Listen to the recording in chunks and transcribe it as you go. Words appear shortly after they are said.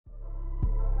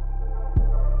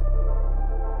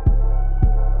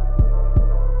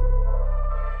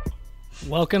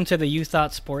Welcome to the You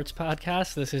Thought Sports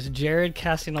podcast. This is Jared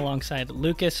casting alongside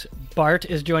Lucas. Bart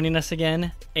is joining us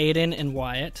again, Aiden and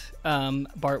Wyatt.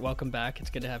 Bart, welcome back. It's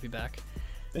good to have you back.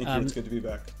 Thank you. It's good to be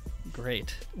back.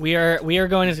 Great. We are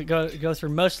going to go through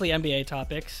mostly NBA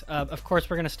topics. Of course,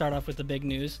 we're going to start off with the big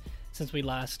news since we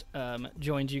last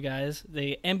joined you guys.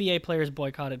 The NBA players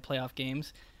boycotted playoff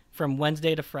games from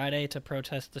Wednesday to Friday to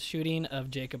protest the shooting of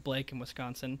Jacob Blake in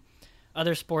Wisconsin.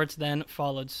 Other sports then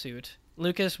followed suit.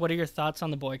 Lucas, what are your thoughts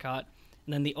on the boycott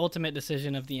and then the ultimate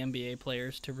decision of the NBA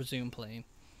players to resume playing?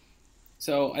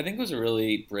 So I think it was a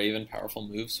really brave and powerful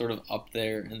move, sort of up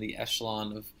there in the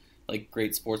echelon of like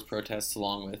great sports protests,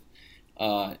 along with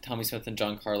Tommy Smith and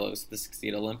John Carlos at the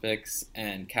 '68 Olympics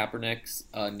and Kaepernick's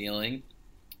kneeling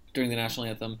during the national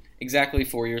anthem, exactly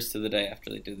 4 years to the day after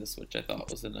they did this, which I thought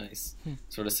was a nice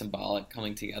sort of symbolic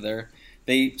coming together.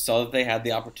 They saw that they had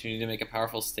the opportunity to make a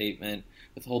powerful statement,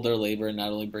 withhold their labor, and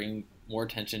not only bring more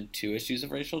attention to issues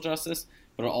of racial justice,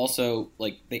 but also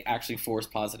like they actually forced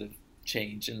positive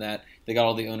change in that they got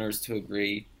all the owners to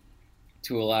agree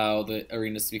to allow the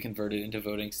arenas to be converted into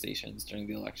voting stations during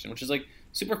the election, which is like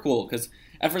super cool because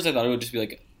at first I thought it would just be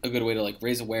like a good way to like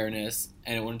raise awareness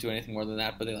and it wouldn't do anything more than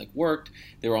that, but they like worked.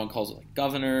 They were on calls with like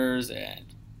governors and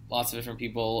lots of different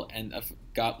people and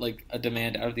got like a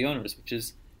demand out of the owners, which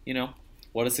is, you know,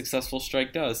 what a successful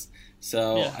strike does.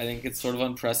 So yeah. I think it's sort of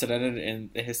unprecedented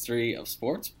in the history of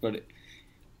sports, but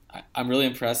I'm really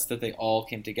impressed that they all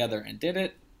came together and did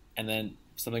it, and then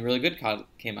something really good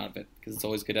came out of it, because it's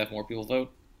always good to have more people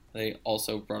vote. They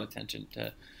also brought attention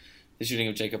to the shooting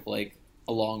of Jacob Blake,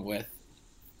 along with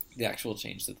the actual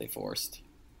change that they forced.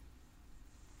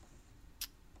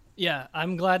 Yeah,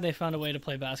 I'm glad they found a way to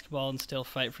play basketball and still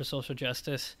fight for social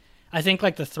justice. I think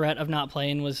like the threat of not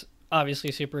playing was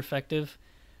obviously super effective,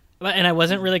 and I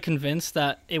wasn't really convinced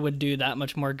that it would do that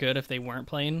much more good if they weren't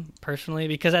playing, personally,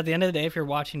 because at the end of the day, if you're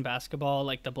watching basketball,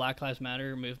 like the Black Lives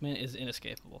Matter movement is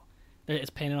inescapable.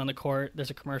 It's painted on the court. There's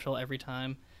a commercial every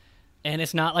time. And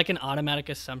it's not like an automatic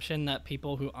assumption that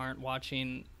people who aren't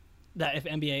watching, that if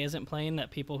NBA isn't playing,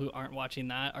 that people who aren't watching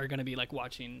that are going to be like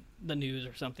watching the news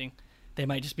or something. They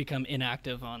might just become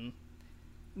inactive on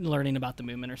learning about the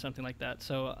movement or something like that.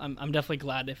 So I'm definitely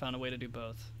glad they found a way to do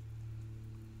both,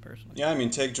 personally. Yeah, I mean,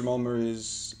 take Jamal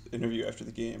Murray's interview after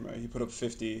the game, right? He put up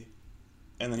 50,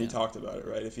 and then he talked about it,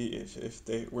 right? If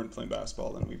they weren't playing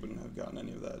basketball, then we wouldn't have gotten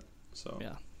any of that. So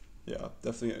yeah,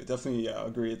 definitely, yeah,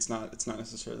 agree. It's not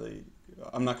necessarily.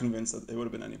 I'm not convinced that it would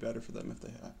have been any better for them if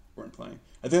they weren't playing.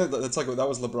 I think that's like that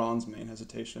was LeBron's main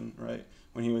hesitation, right?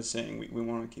 When he was saying we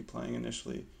want to keep playing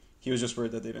initially, he was just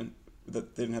worried that they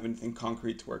didn't have anything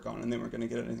concrete to work on and they weren't going to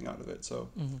get anything out of it. So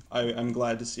I'm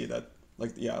glad to see that.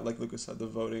 Like Lucas said, the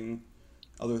voting,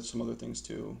 some other things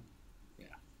too.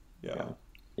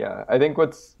 Yeah. I think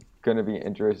what's going to be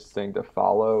interesting to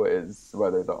follow is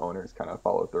whether the owners kind of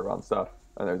follow through on stuff.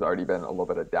 And there's already been a little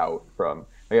bit of doubt from,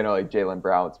 like Jaylen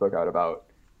Brown spoke out about,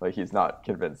 like he's not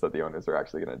convinced that the owners are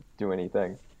actually going to do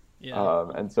anything. Yeah.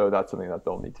 And so that's something that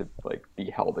they'll need to like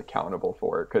be held accountable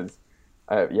for, because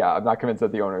I'm not convinced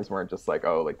that the owners weren't just like,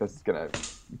 oh, like this is going to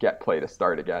get play to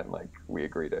start again. Like we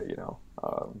agree to,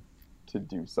 to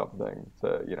do something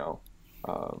to,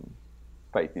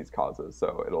 fight these causes.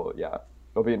 So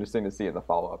it'll be interesting to see in the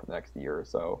follow-up in the next year or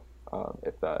so,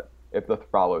 if the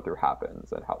follow-through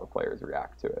happens and how the players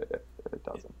react to it if it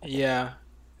doesn't. Yeah,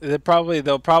 they'll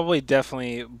probably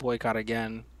definitely boycott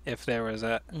again if there was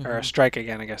or a strike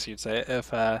again, I guess you'd say, if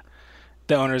the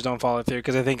owners don't follow through,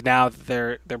 because I think now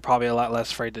they're probably a lot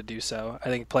less afraid to do so. I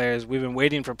think we've been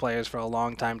waiting for players for a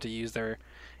long time to use their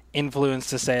influence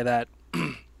to say that.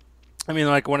 I mean,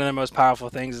 like one of the most powerful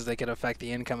things is they could affect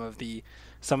the income of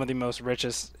some of the most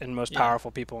richest and most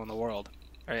powerful people in the world,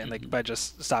 right? And like by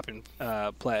just stopping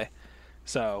play.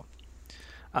 So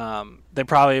they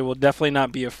probably will definitely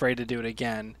not be afraid to do it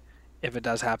again if it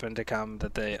does happen to come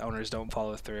that the owners don't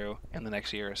follow through in the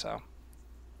next year or so.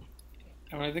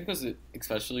 And what I think was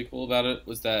especially cool about it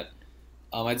was that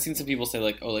I'd seen some people say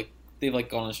like, oh, like they've like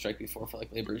gone on strike before for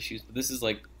like labor issues, but this is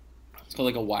like, it's called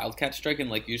like a wildcat strike, and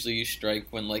like usually you strike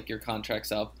when like your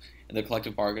contract's up and the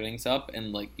collective bargaining's up,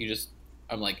 and like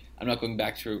I'm not going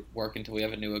back to work until we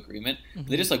have a new agreement.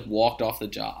 They just like walked off the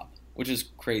job, which is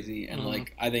crazy and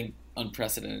like I think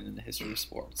unprecedented in the history of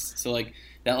sports. So like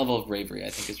that level of bravery I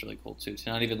think is really cool too, to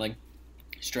not even like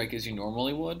strike as you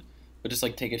normally would, but just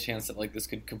like take a chance that like this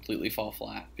could completely fall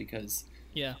flat because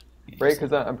right,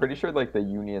 because I'm pretty sure like the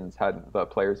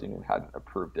players union hadn't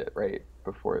approved it right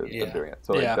before them doing it.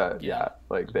 So like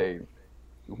like they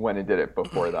went and did it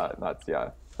before that, and that's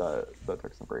that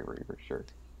took some bravery for sure.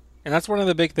 And that's one of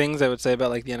the big things I would say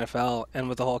about like the NFL and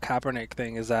with the whole Kaepernick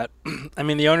thing is that, I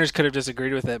mean, the owners could have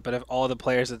disagreed with it, but if all the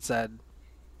players had said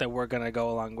that we're going to go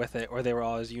along with it, or they were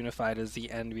all as unified as the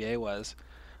NBA was,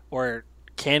 or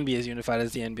can be as unified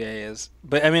as the NBA is.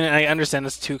 But I mean, I understand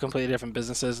it's two completely different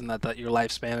businesses and that your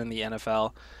lifespan in the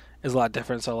NFL is a lot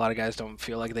different, so a lot of guys don't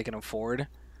feel like they can afford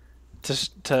to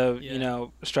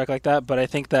strike like that. But I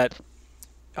think that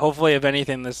hopefully, if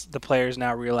anything, the players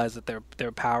now realize that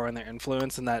their power and their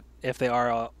influence, and that if they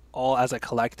are all as a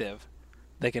collective,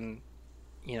 they can,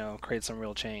 create some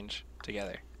real change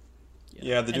together.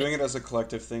 Yeah, doing it as a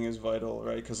collective thing is vital,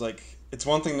 right? Because like it's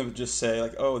one thing to just say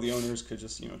like, oh, the owners could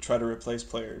just try to replace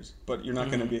players, but you're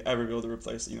not going to ever be able to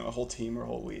replace a whole team or a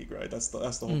whole league, right? That's the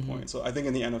whole point. So I think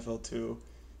in the NFL too,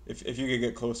 if you could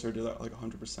get closer to that like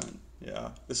 100%, yeah,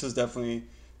 this is definitely.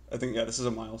 I think this is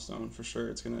a milestone for sure.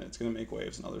 It's gonna make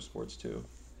waves in other sports too.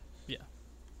 Yeah,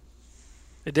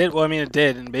 it did. Well, I mean, it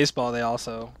did in baseball. They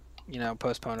also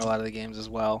postponed a lot of the games as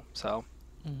well. So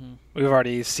we've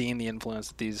already seen the influence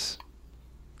that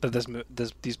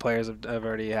these players have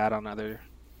already had on other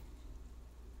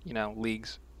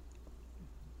leagues.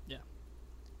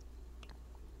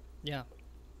 Yeah.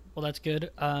 Well, that's good.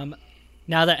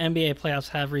 Now that NBA playoffs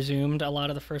have resumed, a lot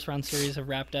of the first round series have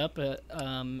wrapped up,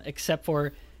 except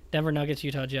for Denver Nuggets,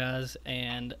 Utah Jazz,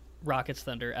 and Rockets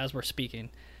Thunder as we're speaking.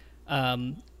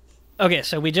 Okay,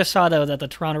 so we just saw though that the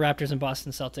Toronto Raptors and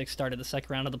Boston Celtics started the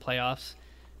second round of the playoffs,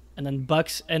 and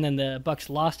then the Bucks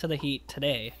lost to the Heat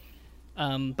today.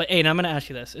 But Aiden, I'm going to ask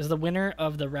you this: is the winner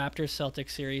of the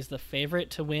Raptors-Celtics series the favorite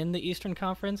to win the Eastern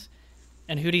Conference,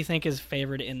 and who do you think is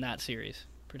favored in that series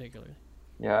particularly?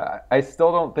 Yeah, I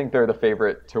still don't think they're the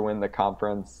favorite to win the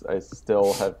conference. I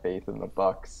still have faith in the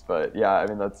Bucks, but yeah, I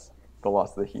mean that's the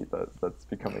loss of the Heat that's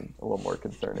becoming a little more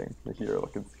concerning. The Heat are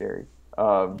looking scary.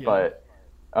 But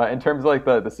in terms of like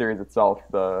the series itself,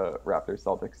 the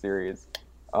Raptors-Celtics series,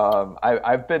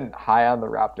 I've been high on the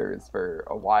Raptors for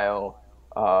a while.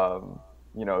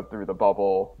 Through the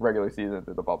bubble, regular season,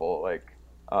 through the bubble,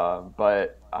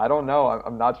 but I don't know.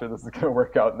 I'm not sure this is going to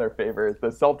work out in their favor. The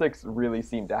Celtics really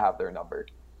seem to have their number.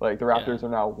 Like the Raptors are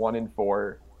now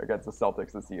 1-4 against the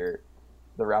Celtics this year.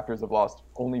 The Raptors have lost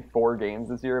only 4 games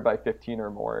this year by 15 or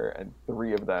more, and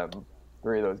 3 of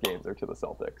those games are to the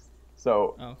Celtics.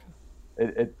 So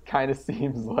it kind of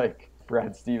seems like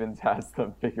Brad Stevens has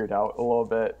them figured out a little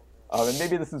bit. And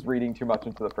maybe this is reading too much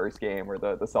into the first game where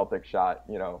the Celtics shot,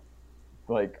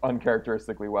 like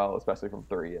uncharacteristically well, especially from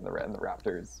 3, and the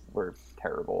Raptors were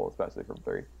terrible, especially from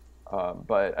 3.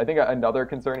 But I think another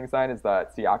concerning sign is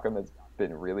that Siakam has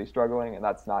been really struggling, and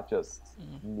that's not just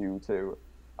new to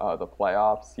the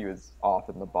playoffs. He was off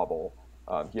in the bubble.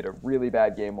 He had a really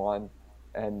bad game 1,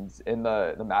 and in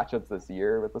the matchups this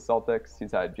year with the Celtics,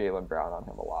 he's had Jaylen Brown on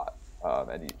him a lot,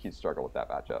 and he's struggled with that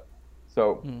matchup.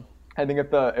 So I think if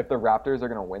the Raptors are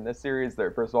going to win this series,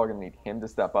 they're first of all going to need him to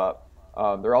step up.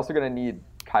 They're also going to need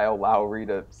Kyle Lowry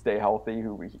to stay healthy.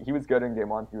 He was good in game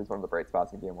 1. He was one of the bright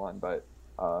spots in game 1, but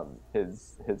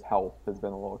his health has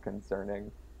been a little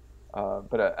concerning.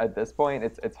 But at this point,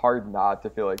 it's hard not to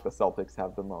feel like the Celtics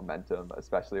have the momentum,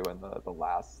 especially when the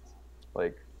last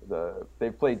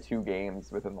they've played 2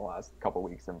 games within the last couple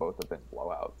weeks, and both have been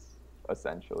blowouts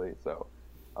essentially. So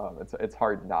it's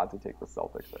hard not to take the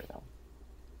Celtics right now.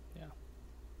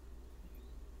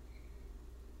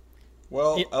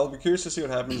 Well, I'll be curious to see what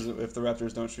happens if the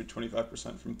Raptors don't shoot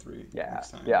 25% from 3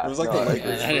 next time. Yeah. It was like the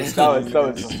Lakers.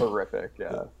 That was horrific,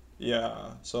 yeah.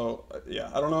 Yeah, so,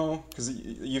 I don't know, because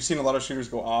you've seen a lot of shooters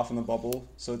go off in the bubble,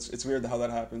 so it's weird how that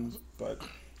happens, but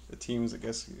the teams, I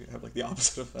guess, have like the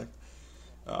opposite effect.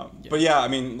 But yeah, I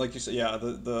mean, like you said,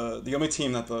 the only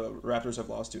team that the Raptors have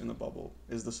lost to in the bubble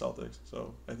is the Celtics,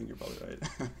 so I think you're probably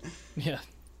right. Yeah.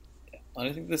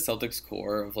 I think the Celtics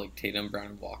core of like Tatum, Brown,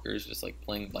 and Walker is just like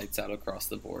playing lights out across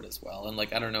the board as well. And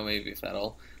like I don't know maybe if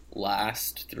that'll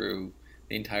last through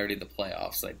the entirety of the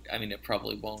playoffs. I mean it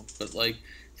probably won't, but like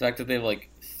the fact that they have like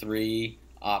 3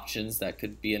 options that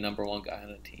could be a number 1 guy on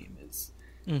a team is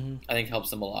I think helps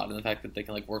them a lot. And the fact that they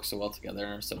can like work so well together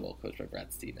and are so well coached by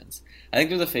Brad Stevens. I think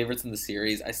they're the favorites in the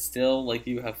series. I still like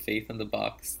you have faith in the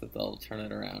Bucks that they'll turn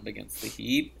it around against the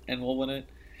Heat and will win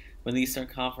the Eastern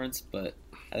Conference, but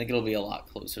I think it'll be a lot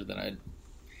closer than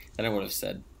I would have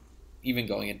said, even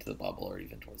going into the bubble or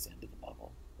even towards the end of the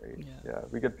bubble. Great. Yeah,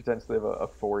 we could potentially have a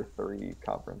 4-3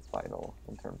 conference final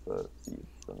in terms of seeds.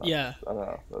 I don't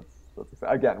know. That's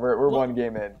again, we're 1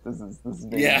 game in. This is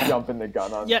jumping the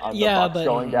gun on the Bucks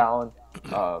going down.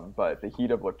 But the Heat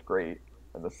have looked great,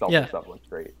 and the Celtics have looked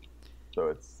great. So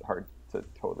it's hard to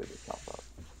totally discount that.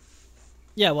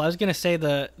 Yeah, well, I was gonna say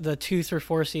the 2 through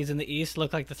 4 seeds in the East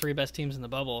look like the 3 best teams in the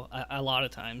bubble a lot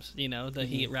of times. You know, the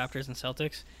Heat, Raptors, and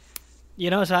Celtics. You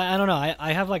know, so I don't know.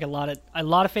 I have like a lot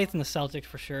of faith in the Celtics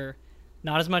for sure.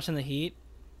 Not as much in the Heat.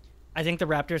 I think the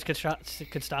Raptors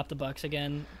could stop the Bucks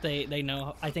again. They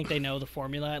know. I think they know the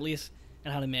formula at least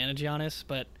and how to manage Giannis.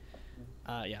 But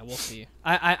yeah, we'll see.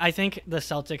 I think the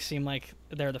Celtics seem like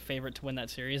they're the favorite to win that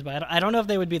series. But I don't know if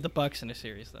they would beat the Bucks in a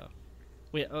series though.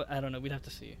 I don't know. We'd have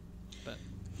to see. But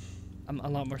I'm a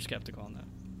lot more skeptical on that.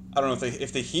 I don't know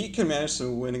if the Heat can manage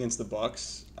to win against the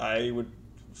Bucks. I would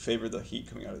favor the Heat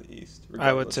coming out of the East.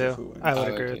 I would too. I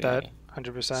would agree with that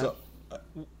 100%. So,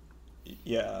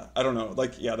 yeah, I don't know.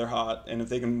 Like, yeah, they're hot, and if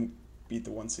they can beat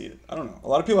the 1 seed, I don't know. A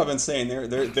lot of people have been saying they're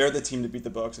the team to beat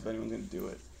the Bucks if anyone's going to do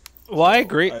it. Well, I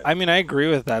agree. I agree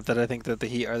with that. That I think that the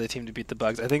Heat are the team to beat the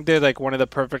Bucks. I think they're like one of the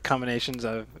perfect combinations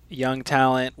of young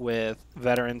talent with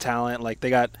veteran talent. Like they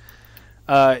got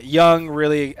young,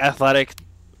 really athletic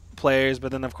players,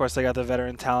 but then of course they got the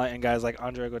veteran talent and guys like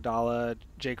Andre Iguodala,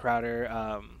 Jay Crowder,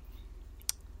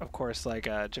 of course like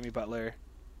Jimmy Butler.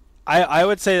 I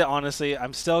would say that honestly,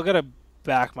 I'm still gonna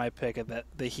back my pick of that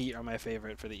the Heat are my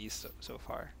favorite for the East so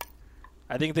far.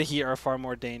 I think the Heat are far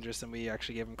more dangerous than we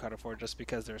actually gave them credit for, just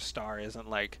because their star isn't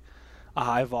like a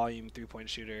high volume 3-point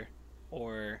shooter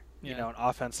or you know an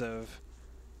offensive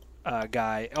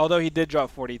guy. Although he did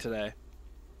drop 40 today.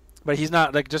 But he's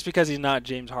not like just because he's not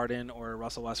James Harden or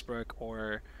Russell Westbrook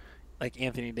or like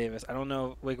Anthony Davis. I don't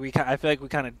know. Like I feel like we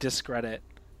kind of discredit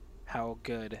how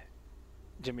good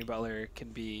Jimmy Butler can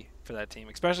be for that team,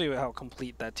 especially with how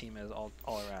complete that team is all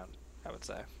around. I would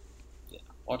say. Yeah.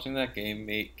 Watching that game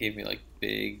gave me like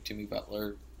big Jimmy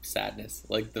Butler sadness,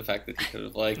 like the fact that he could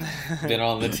have like been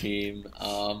on the team.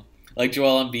 Like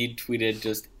Joel Embiid tweeted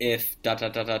just if ...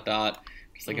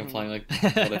 Just like implying like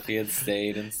what if he had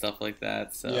stayed and stuff like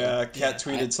that. So yeah, Kat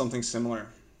tweeted something similar.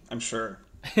 I'm sure.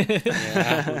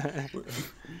 Yeah.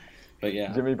 But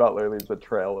yeah, Jimmy Butler leaves a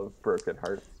trail of broken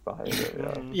hearts behind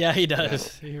it. Yeah, he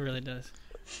does. Yeah. He really does.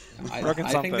 I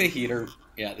think the Heat are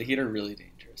really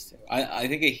dangerous too. I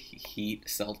think a Heat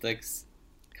Celtics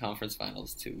conference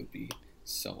finals too would be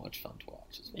so much fun to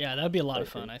watch as well. Yeah, that would be a lot of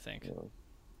fun. I think. Yeah.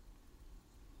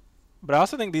 But I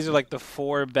also think these are like the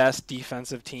 4 best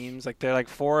defensive teams. Like they're like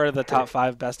 4 of the top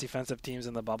 5 best defensive teams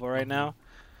in the bubble right now.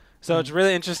 So it's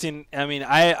really interesting. I mean,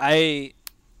 I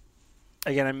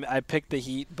picked the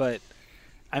Heat, but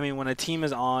I mean when a team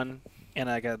is on and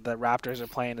like the Raptors are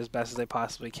playing as best as they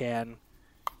possibly can,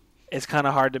 it's kind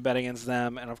of hard to bet against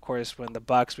them. And of course, when the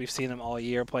Bucks, we've seen them all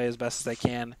year play as best as they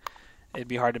can, it'd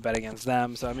be hard to bet against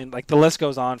them. So I mean, like the list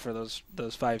goes on for those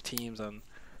 5 teams, and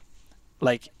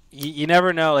like. You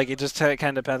never know. Like it just kind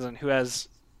of depends on who has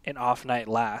an off night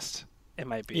last. It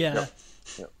might be. Yeah.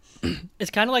 It's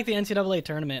kind of like the NCAA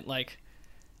tournament. Like,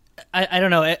 I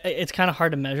don't know. It's kind of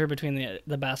hard to measure between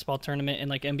the basketball tournament and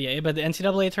like NBA. But the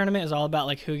NCAA tournament is all about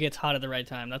like who gets hot at the right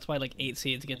time. That's why like 8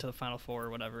 seeds get to the Final Four or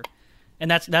whatever. And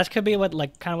that could be what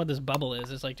like kind of what this bubble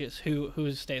is. It's like just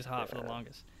who stays hot for the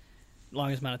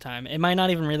longest amount of time. It might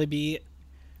not even really be.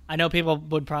 I know people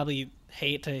would probably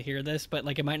hate to hear this, but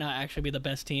like it might not actually be the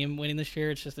best team winning this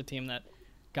year. It's just a team that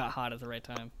got hot at the right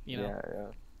time, you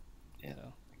know. Yeah.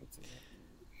 So. I can see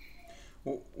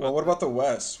that. Well, what about the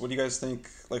West? What do you guys think?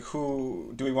 Like,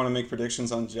 who do we want to make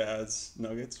predictions on? Jazz,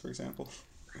 Nuggets, for example.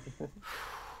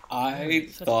 I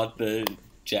thought the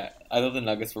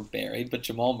Nuggets were buried, but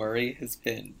Jamal Murray has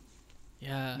been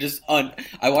I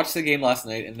watched the game last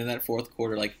night, and in that fourth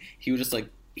quarter, like he was just like.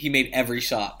 He made every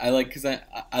shot. Because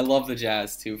I love the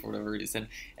Jazz too for whatever reason,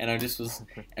 and I just was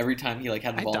every time he like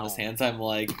had the ball in his hands, I'm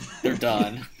like, they're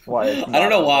done. Why? I don't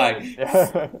know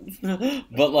why,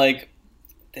 but like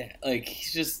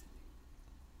he's just.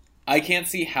 I can't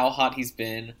see how hot he's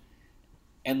been,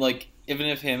 and like even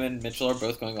if him and Mitchell are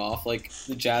both going off, like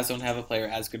the Jazz don't have a player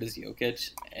as good as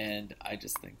Jokic, and I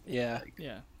just think I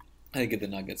think the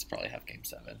Nuggets probably have Game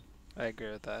 7. I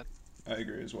agree with that. I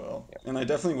agree as well, and I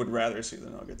definitely would rather see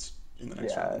the Nuggets in the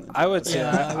next round. I would say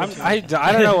I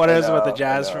don't know what it is with the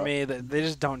Jazz for me. They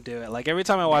just don't do it. Like every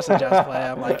time I watch the Jazz play,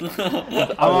 I'm like,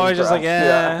 I'm always just like, you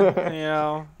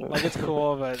know, like it's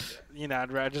cool, but you know,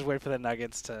 I'd just wait for the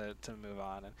Nuggets to move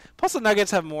on. And plus, the Nuggets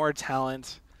have more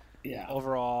talent. Yeah.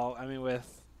 Overall, I mean,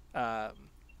 with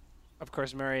of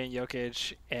course Murray and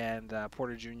Jokic and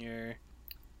Porter Jr.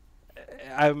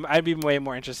 I'd be way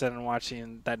more interested in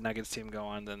watching that Nuggets team go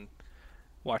on than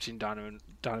watching Donovan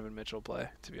Mitchell play,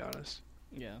 to be honest.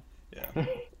 Yeah. That's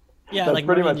like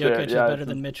pretty Murray much and Jokic it. is better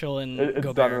than Mitchell and it's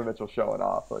Gobert. Donovan Mitchell showing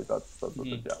off. Like that's what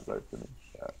the Jazz are to me.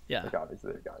 Yeah. Like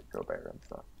obviously they've got Gobert and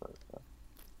stuff. But,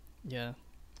 Yeah.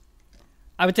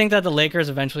 I would think that the Lakers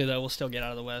eventually though will still get out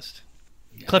of the West.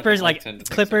 Clippers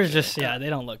Clippers just they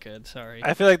don't look good. Sorry.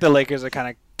 I feel like the Lakers are kind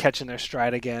of catching their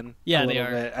stride again. Yeah, a they little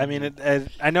are. bit. I mean,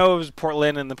 I know it was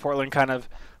Portland, and the Portland kind of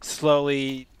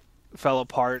slowly fell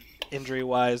apart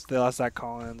injury-wise. They lost Zach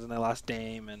Collins, and they lost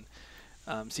Dame, and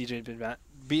CJ's been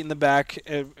beating the back,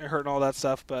 hurting all that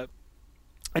stuff. But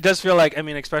it does feel like, I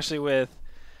mean, especially with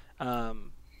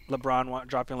LeBron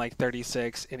dropping like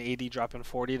 36 and AD dropping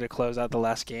 40 to close out the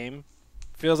last game,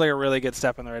 feels like a really good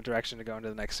step in the right direction to go into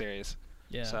the next series.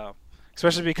 Yeah. So,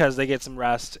 especially because they get some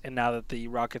rest, and now that the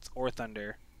Rockets or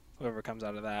Thunder, whoever comes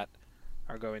out of that,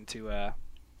 are going to have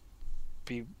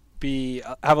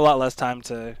a lot less time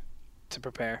to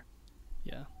prepare.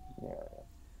 Yeah.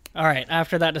 All right.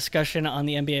 After that discussion on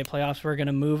the NBA playoffs, we're going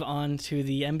to move on to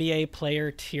the NBA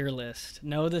player tier list.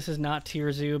 No, this is not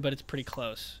Tier Zoo, but it's pretty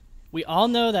close. We all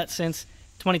know that since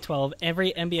 2012,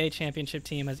 every NBA championship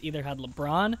team has either had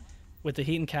LeBron with the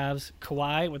Heat and Cavs,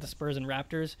 Kawhi with the Spurs and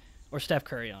Raptors, or Steph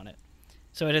Curry on it.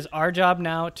 So it is our job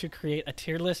now to create a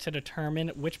tier list to determine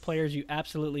which players you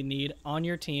absolutely need on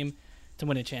your team to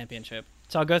win a championship.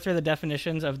 So I'll go through the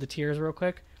definitions of the tiers real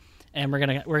quick, and we're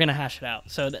gonna hash it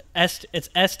out. So it's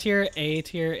S tier, A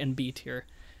tier, and B tier.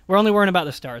 We're only worrying about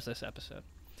the stars this episode.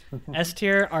 S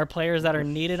tier are players that are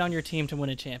needed on your team to win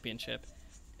a championship,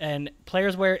 and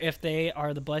players where if they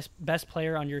are the best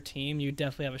player on your team, you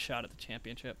definitely have a shot at the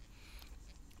championship.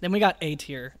 Then we got A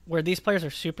tier, where these players are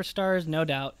superstars, no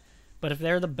doubt, but if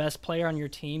they're the best player on your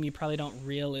team, you probably don't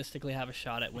realistically have a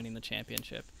shot at winning the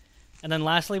championship. And then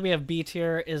lastly, we have B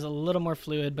tier, is a little more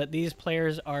fluid, but these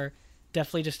players are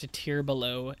definitely just a tier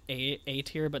below A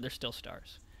tier, but they're still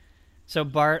stars. So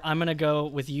Bart, I'm going to go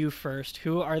with you first.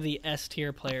 Who are the S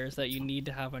tier players that you need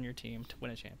to have on your team to win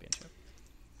a championship?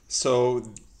 So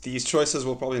these choices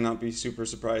will probably not be super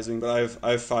surprising, but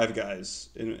I have 5 guys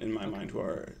in my mind who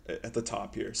are at the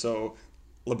top here. So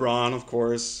LeBron, of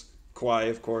course, Kawhi,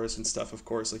 of course, and Steph, of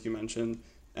course, like you mentioned.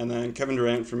 And then Kevin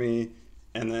Durant for me,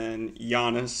 and then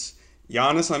Giannis.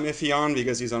 Giannis I'm iffy on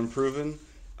because he's unproven,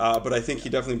 but I think he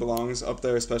definitely belongs up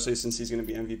there, especially since he's going to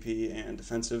be MVP and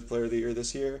Defensive Player of the Year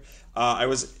this year. I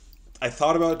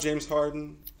thought about James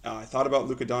Harden. I thought about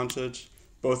Luka Doncic.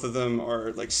 Both of them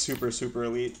are like super, super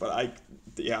elite, but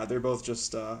they're both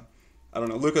just, I don't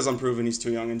know. Luka's unproven, he's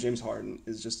too young, and James Harden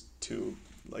is just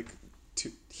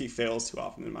he fails too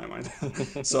often in my mind.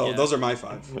 So Those are my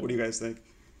 5. What do you guys think?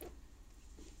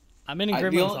 I'm in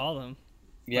agreement with all of them.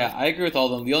 Yeah, I agree with all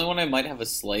of them. The only one I might have a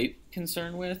slight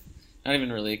concern with, not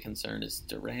even really a concern, is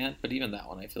Durant, but even that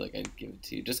one I feel like I'd give it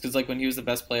to you. Just because like when he was the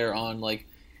best player on like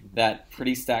that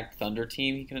pretty stacked Thunder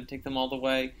team, he couldn't take them all the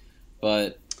way.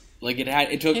 But like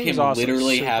it took him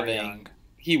literally having young.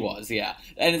 He was, yeah.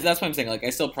 And that's why I'm saying, like,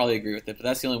 I still probably agree with it, but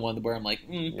that's the only one where I'm like,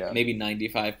 maybe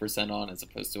 95% on as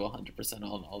opposed to 100% on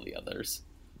all the others.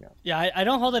 Yeah, I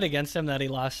don't hold it against him that he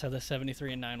lost to the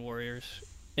 73-9 Warriors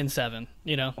in 7.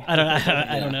 You know, I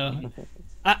don't know.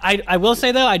 I will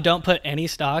say, though, I don't put any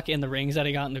stock in the rings that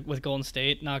he got with Golden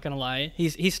State, not going to lie.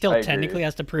 He still technically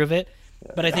has to prove it,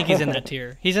 but I think he's in that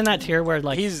tier. He's in that tier where,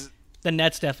 like, the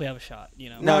Nets definitely have a shot, you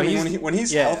know. No, I mean, when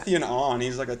he's healthy and on,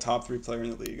 he's like a top 3 player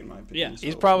in the league, in my opinion. Yeah,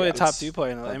 he's probably a top 2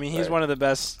 player in the league. I mean, he's one of the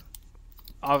best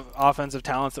offensive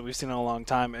talents that we've seen in a long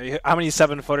time. How many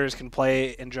 7-footers can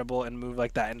play and dribble and move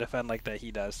like that and defend like that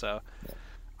he does? So,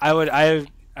 I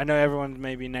know everyone's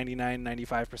maybe 99,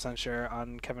 95% sure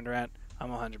on Kevin Durant.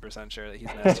 I'm 100% sure that he's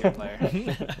an S-tier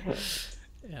player.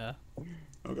 Yeah.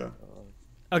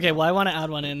 Okay, well, I want to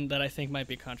add one in that I think might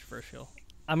be controversial.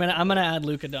 I'm gonna add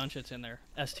Luka Doncic in there,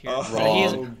 S tier.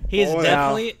 He's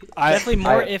definitely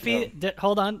more iffy.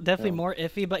 Hold on, definitely more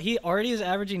iffy. But he already is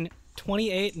averaging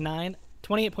 28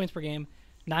 points per game,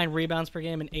 9 rebounds per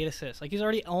game, and 8 assists. Like he's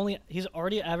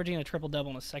already averaging a triple double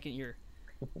in his second year.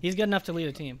 He's good enough to lead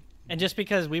a team. And just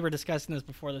because we were discussing this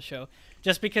before the show,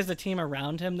 just because the team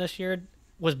around him this year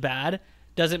was bad,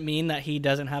 doesn't mean that he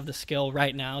doesn't have the skill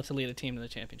right now to lead a team to the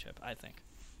championship. I think.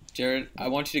 Jared, I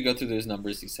want you to go through those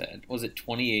numbers you said. Was it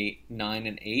 28, 9,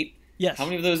 and 8? Yes. How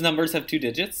many of those numbers have 2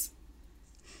 digits?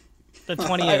 The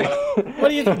 28. What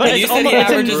do you? But you said he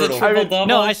averages a triple double.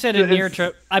 No, I said a near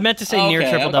triple. I meant to say near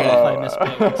triple double. If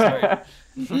I misspoke.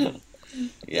 Sorry.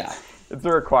 Yeah. It's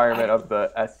a requirement of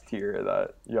the S tier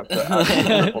that you have to average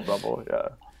a triple double. Yeah.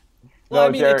 Well, I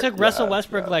mean, it took Russell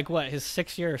Westbrook his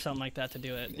 6th year or something like that to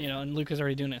do it. You know, and Luka's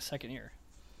already doing it his 2nd year.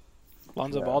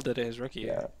 Lonzo Ball did it his rookie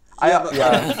year. I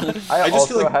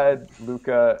also had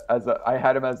Luka I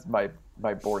had him as my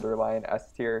borderline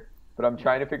S tier, but I'm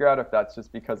trying to figure out if that's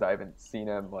just because I haven't seen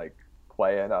him like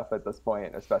play enough at this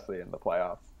point, especially in the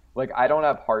playoffs. Like I don't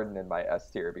have Harden in my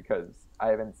S tier because I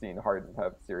haven't seen Harden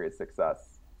have serious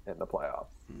success in the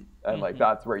playoffs, and like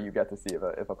that's where you get to see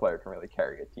if a player can really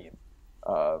carry a team,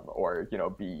 or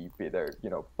be their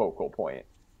focal point,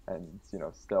 and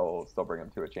still bring them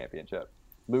to a championship.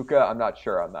 Luka, I'm not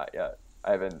sure on that yet.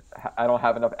 I don't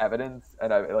have enough evidence,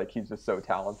 and he's just so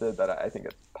talented that I think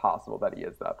it's possible that he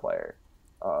is that player.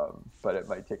 But it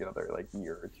might take another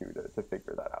year or two to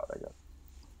figure that out, I guess.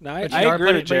 No, I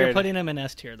agree with Jared. But you're putting him in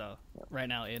S tier though, right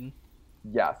now, Aiden.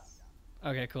 Yes.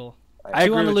 Okay, cool. I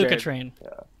agree on the with Luka Jared. train. Yeah.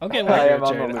 Okay,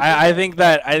 I think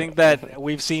that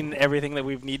we've seen everything that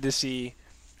we need to see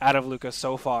out of Luka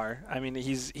so far. I mean,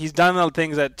 he's done the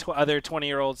things that other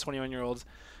 20-year-olds, 21-year-olds,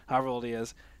 however old he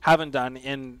is, haven't done.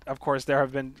 And of course, there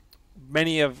have been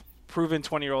many of proven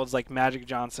 20-year-olds like Magic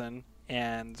Johnson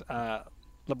and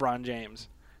LeBron James,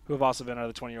 who have also been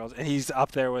other 20-year-olds, and he's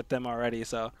up there with them already.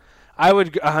 So I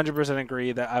would 100%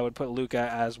 agree that I would put Luka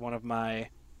as one of my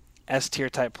S-tier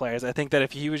type players. I think that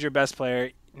if he was your best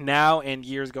player now and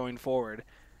years going forward,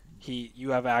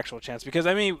 you have an actual chance. Because,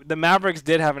 I mean, the Mavericks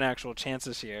did have an actual chance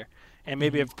this year, and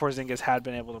maybe if Porzingis had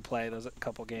been able to play those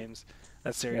couple games,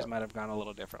 that series might have gone a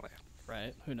little differently.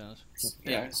 Right, who knows?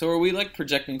 Yeah, so are we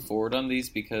projecting forward on these?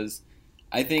 Because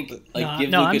I think give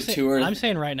Luka 2 or... I'm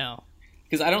saying right now.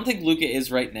 Because I don't think Luka is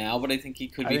right now, but I think he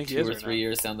could be 2 or 3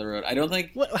 years down the road. I don't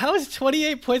think... How is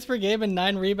 28 points per game and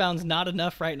 9 rebounds not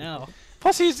enough right now?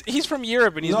 Plus, he's from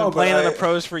Europe, and he's been playing in the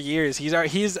pros for years. He's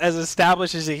as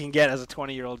established as he can get as a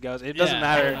 20-year-old goes. It doesn't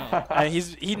matter.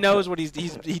 He knows what he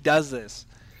does this.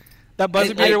 That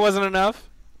buzzer beater wasn't enough?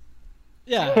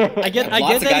 Yeah, I get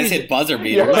lots of that guys hit buzzer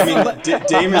beaters. I mean,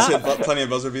 Dame has hit plenty of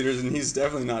buzzer beaters, and he's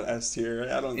definitely not S tier.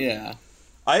 Yeah.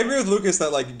 I agree with Lucas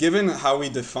that given how we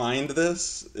defined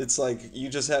this, it's you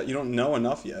don't know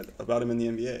enough yet about him in the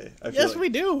NBA. Yes, we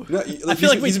do. No, I feel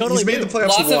like we totally he's made the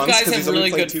playoffs once because he's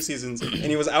only played 2 seasons, and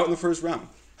he was out in the first round.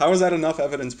 How is that enough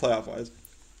evidence playoff wise?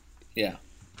 Yeah.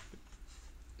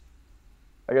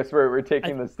 I guess we're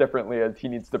taking this differently, as he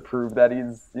needs to prove that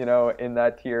he's in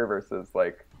that tier versus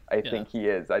I think he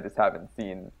is. I just haven't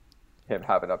seen him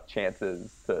have enough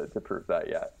chances to prove that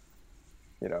yet.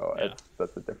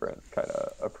 That's a different kind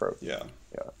of approach. Yeah.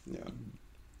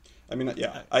 I mean,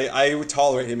 I would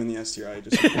tolerate him in the S tier. I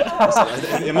just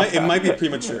it might be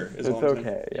premature. It's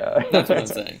okay. Yeah, that's what I'm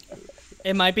saying.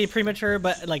 It might be premature,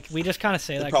 but we just kind of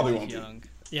say that probably because won't he's young. Be.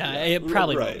 Yeah, it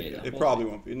probably right. won't be. It probably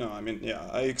won't be. No, I mean,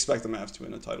 I expect the Mavs to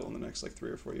win a title in the next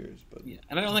 3 or 4 years. But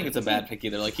and I don't think it's a bad pick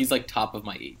either. He's top of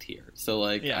my A tier.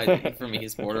 So for me,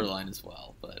 he's borderline as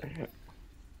well. But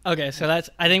okay, so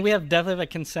I think we have definitely a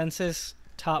consensus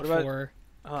top 4.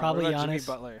 Probably Giannis. Jimmy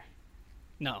Butler.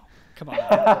 No, come on.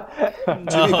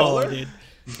 Jimmy Butler, dude.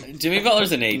 Jimmy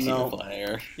Butler's an A tier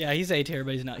player. Yeah, he's A tier,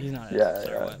 but he's not. He's not.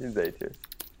 Yeah, he's A tier.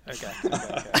 Okay.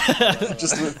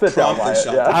 Just sit down, Wyatt.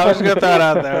 Yeah. I was just gonna throw that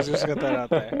out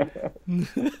there.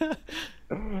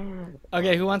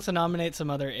 Okay, who wants to nominate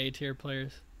some other A tier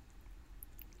players?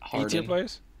 Harden. A tier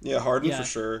players? Yeah, Harden for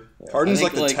sure. Harden's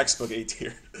the textbook A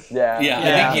tier. Yeah.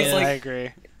 I think he's I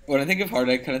agree. When I think of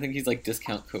Harden, I kind of think he's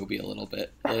discount Kobe a little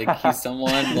bit. He's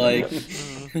someone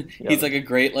he's a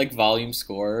great volume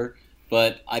scorer,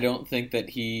 but I don't think that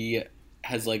he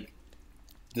has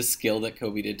the skill that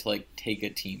Kobe did to take a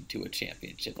team to a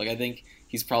championship. I think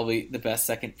he's probably the best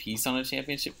second piece on a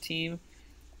championship team,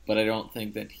 but I don't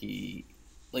think that he's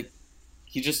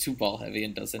just too ball heavy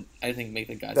and doesn't, I think, make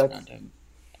the guys around him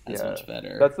as much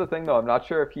better. That's the thing, though. I'm not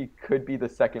sure if he could be the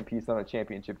second piece on a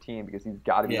championship team, because he's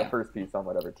got to be the first piece on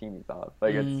whatever team he's on.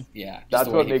 That's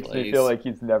what makes me feel like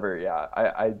he's never.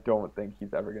 I don't think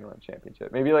he's ever going to win a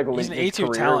championship. Maybe late in his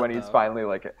career talent, when he's finally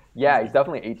he's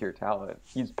definitely A tier talent.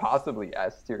 He's possibly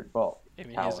S tier. Well, he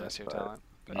talent, is S tier talent.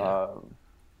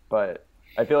 But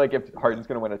I feel like if Harden's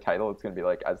going to win a title, it's going to be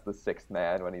as the 6th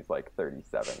man when he's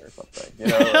 37 or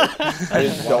something. I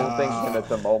just don't think him at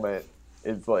the moment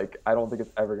is I don't think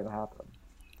it's ever going to happen.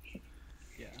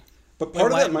 Yeah. But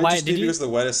part of that might just be because the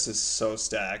West is so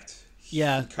stacked. He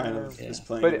kind of is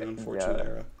playing in an unfortunate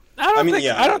era.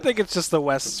 I don't think it's just the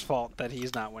West's fault that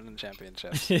he's not winning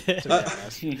championships, to be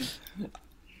honest.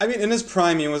 I mean, in his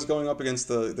prime, he was going up against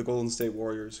the Golden State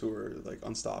Warriors, who were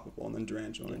unstoppable, and then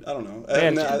Durant joined. I don't know.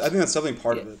 I think that's definitely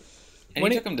part of it. And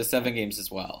he took him to 7 games as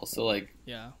well. So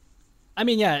yeah. I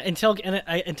mean, yeah.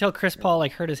 Until Chris Paul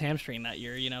hurt his hamstring that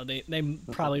year, they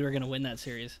probably were going to win that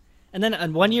series. And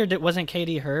then 1 year wasn't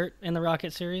KD hurt in the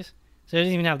Rocket series, so they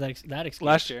didn't even have that excuse.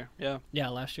 Last year, yeah. Yeah,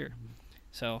 last year.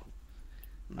 So,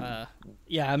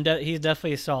 he's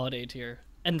definitely a solid A tier,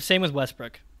 and same with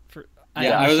Westbrook. I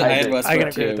had Westbrook I can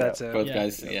agree too. with that too. Both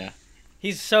guys, yeah.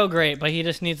 He's so great, but he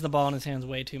just needs the ball in his hands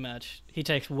way too much. He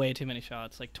takes way too many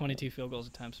shots, 22 field goals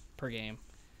at times per game.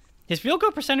 His field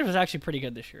goal percentage was actually pretty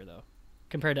good this year, though.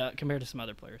 compared to some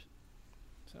other players.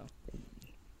 So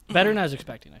better than I was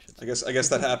expecting, I should say. I guess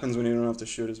that happens when you don't have to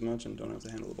shoot as much and don't have to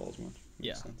handle the ball as much.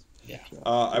 Yeah. Yeah.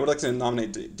 I would like to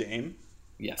nominate Dame.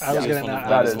 Yes. I was going to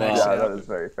that is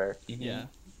very fair. Mm-hmm. Yeah.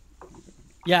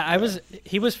 Yeah,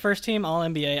 he was first team All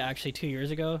NBA actually 2 years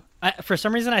ago. For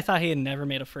some reason I thought he had never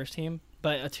made a first team,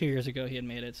 but 2 years ago he had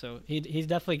made it. So he's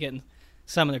definitely getting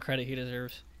some of the credit he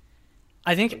deserves.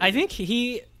 I think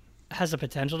he has the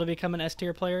potential to become an S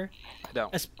tier player. I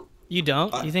don't. You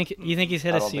don't? You think he's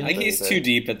hit a ceiling? I think he's too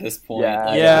deep at this point.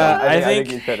 I think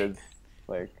he said it's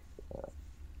like.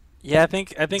 Yeah, I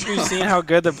think we've seen how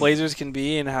good the Blazers can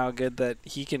be and how good that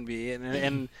he can be,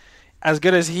 and as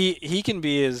good as he can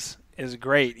be is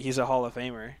great. He's a Hall of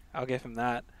Famer. I'll give him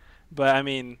that. But I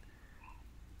mean,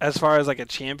 as far as like a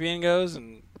champion goes,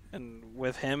 and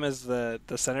with him as the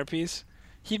centerpiece,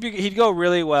 he'd go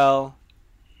really well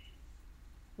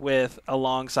with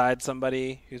alongside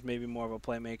somebody who's maybe more of a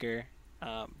playmaker.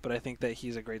 But I think that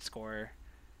he's a great scorer,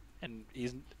 and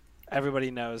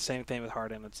everybody knows. Same thing with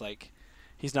Harden. It's like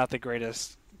he's not the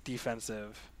greatest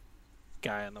defensive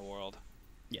guy in the world.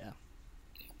 Yeah.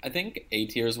 I think A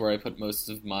tier is where I put most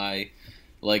of my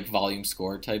like volume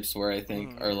score types, where I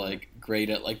think are like great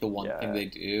at like the one thing they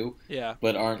do,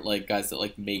 but aren't like guys that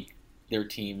like make their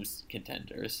teams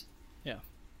contenders. Yeah.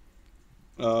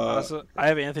 Also, I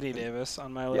have Anthony Davis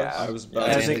on my list. Yeah, I was about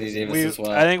Anthony Davis as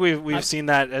well. I think we've seen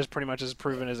that as pretty much as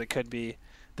proven as it could be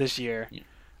this year. Yeah.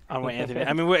 On what Anthony.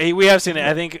 I mean, we have seen it.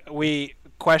 I think we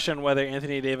question whether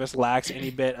Anthony Davis lacks any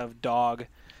bit of dog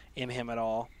in him at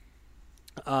all.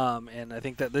 And I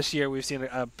think that this year we've seen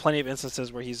plenty of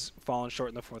instances where he's fallen short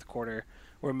in the fourth quarter,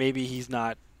 where maybe he's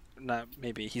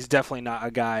he's definitely not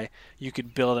a guy you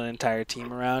could build an entire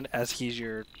team around, as he's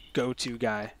your go-to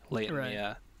guy late in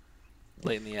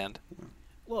the end.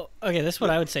 Well, okay, this is what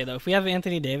I would say though. If we have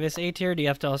Anthony Davis A tier, do you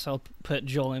have to also put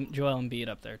Joel Embiid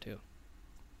up there too?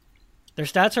 Their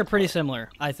stats are pretty similar,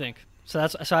 I think. So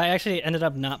I actually ended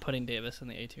up not putting Davis in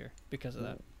the A tier because of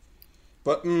that.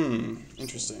 But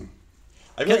interesting.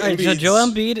 So Joel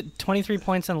Embiid, 23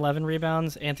 points and 11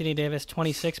 rebounds. Anthony Davis,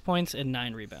 26 points and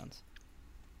 9 rebounds.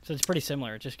 So it's pretty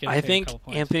similar. I think a couple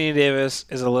points. Anthony Davis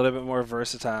is a little bit more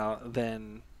versatile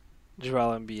than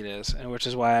Joel Embiid is, and which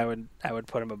is why I would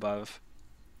put him above.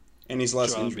 And he's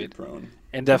less injury prone.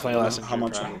 And definitely less injury prone. How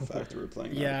much of a factor we're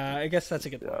playing? Yeah, I guess that's a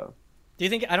good point. Do you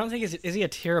think? I don't think is he a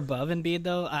tier above Embiid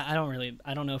though? I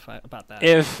don't know about that.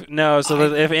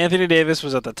 If Anthony Davis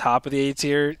was at the top of the A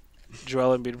tier,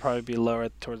 Joel Embiid would probably be lower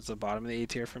towards the bottom of the A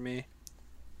tier for me.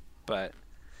 But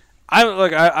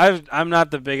I'm not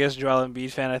the biggest Joel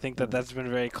Embiid fan. I think that's been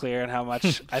very clear in how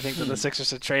much I think that the Sixers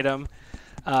should trade him.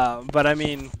 But I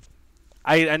mean,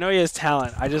 I know he has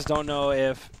talent. I just don't know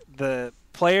if the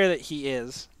player that he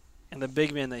is and the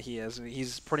big man that he is, and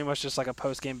he's pretty much just like a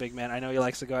post-game big man. I know he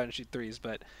likes to go out and shoot threes,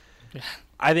 but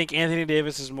I think Anthony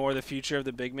Davis is more the future of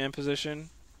the big man position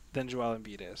than Joel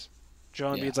Embiid is.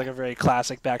 Joel Embiid's like a very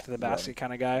classic back-to-the-basket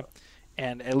kind of guy,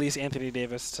 and at least Anthony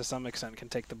Davis, to some extent, can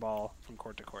take the ball from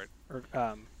court to court, or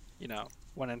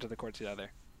one end of the court to the other.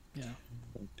 Yeah.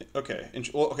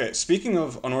 Okay. Speaking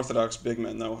of unorthodox big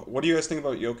men, though, what do you guys think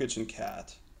about Jokic and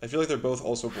Kat? I feel like they're both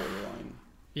also borderline.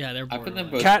 Yeah, they're borderline. I put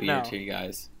them both Kat, tier 2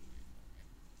 guys.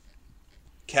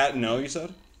 Kat, no, you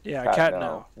said? Yeah, Kat,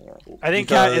 no. Yeah. I think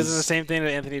Kat is the same thing to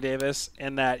Anthony Davis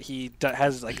in that he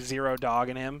has like zero dog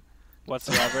in him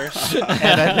whatsoever,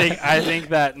 and I think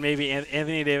that maybe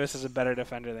Anthony Davis is a better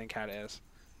defender than Kat is.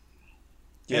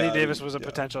 Yeah, Anthony Davis was a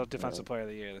potential defensive player of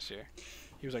the year this year.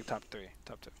 He was like top 2.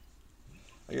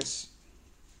 I guess.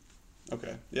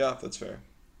 Okay, yeah, that's fair.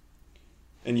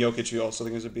 And Jokic, you also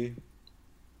think is a B?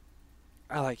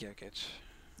 I like Jokic.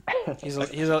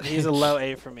 He's a low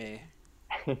A for me.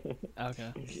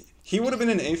 Okay. He would have been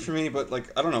an A for me, but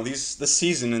like I don't know, this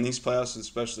season and these playoffs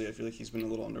especially, I feel like he's been a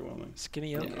little underwhelming.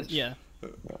 Skinny Jokic. Yeah.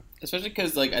 Especially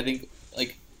because like I think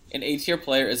like an A tier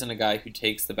player isn't a guy who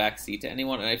takes the back seat to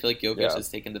anyone, and I feel like Jokic has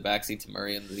taken the back seat to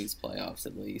Murray in these playoffs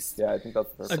at least. Yeah, I think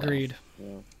that's the agreed.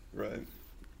 Yeah. Right.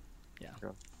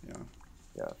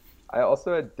 Yeah. I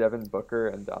also had Devin Booker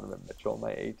and Donovan Mitchell in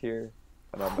my A tier,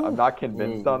 and I'm not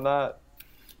convinced on that.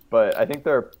 But I think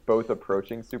they're both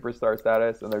approaching superstar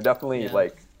status, and they're definitely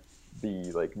like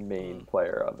the main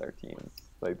player on their teams.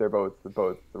 Like they're both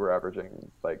were averaging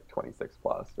like 26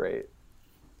 plus, right?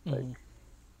 Like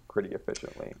pretty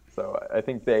efficiently. So I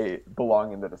think they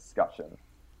belong in the discussion,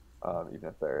 even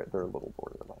if they're a little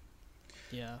borderline.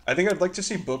 Yeah. I think I'd like to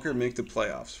see Booker make the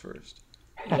playoffs first.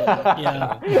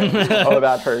 Yeah. Oh,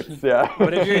 that hurts. Yeah.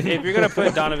 But if you're gonna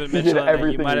put Donovan Mitchell in there,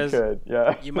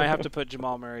 you might have to put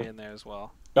Jamal Murray in there as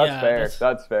well. That's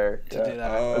fair. To do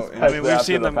that. Oh, I mean, we've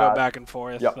seen them go back and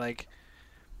forth. Yep. Like,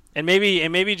 and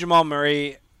maybe Jamal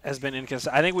Murray has been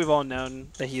inconsistent. I think we've all known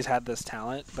that he's had this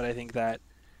talent, but I think that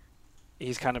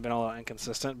he's kind of been a little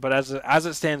inconsistent. But as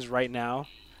it stands right now,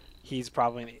 he's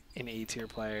probably an A tier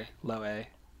player, low A.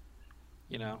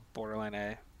 Borderline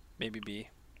A, maybe B.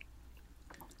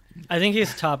 I think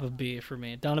he's top of B for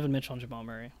me. Donovan Mitchell and Jamal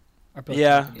Murray are both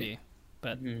top of B.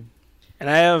 But and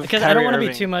I have because Kyrie I don't want to Irving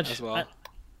be too much as well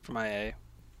for my A.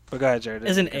 But go ahead, Jared.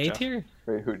 Is an A tier?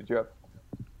 Wait, who did you have?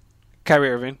 Kyrie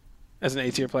Irving as an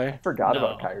A tier player. I forgot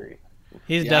about Kyrie.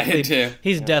 He's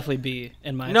definitely B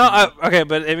in my opinion. Okay,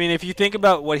 but I mean, if you think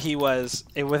about what he was,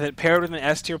 paired with an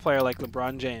S tier player like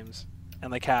LeBron James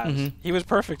and the Cavs, he was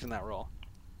perfect in that role.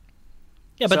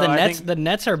 Yeah, but the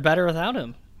Nets are better without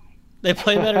him. They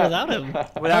play better without him.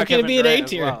 How can it be an A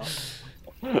tier?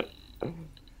 Well.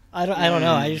 I don't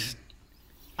know.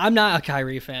 I'm not a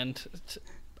Kyrie fan.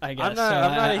 I guess I'm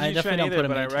not a huge fan either,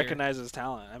 but I A-tier. recognize his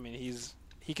talent. I mean,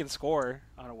 he can score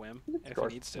on a whim if he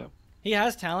needs to. He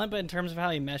has talent, but in terms of how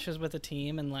he meshes with the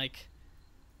team and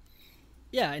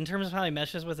in terms of how he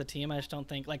meshes with the team, I just don't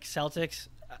think Celtics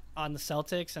on the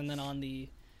Celtics and then on the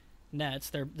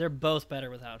Nets, they're both better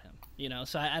without him.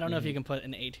 So I don't know if you can put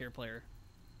an A tier player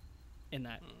in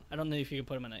that. I don't know if you can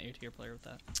put him in an A tier player with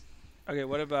that. Okay,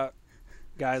 what about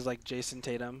guys like Jason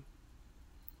Tatum,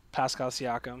 Pascal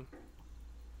Siakam,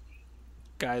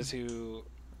 guys who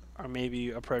are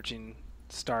maybe approaching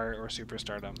star or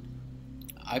superstardom?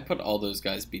 I put all those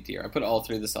guys B tier. I put all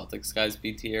three of the Celtics guys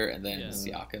B tier, and then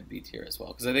Siakam B tier as well,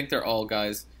 because I think they're all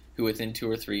guys who within 2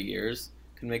 or 3 years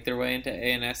can make their way into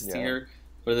A and S tier,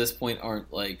 but at this point aren't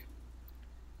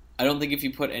I don't think if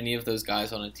you put any of those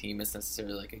guys on a team, it's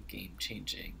necessarily a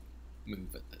game-changing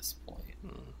move at this point.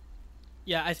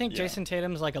 Yeah, I think Jason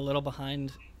Tatum's a little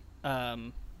behind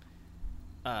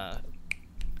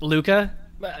Luka.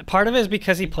 Part of it is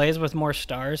because he plays with more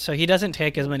stars, so he doesn't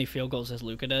take as many field goals as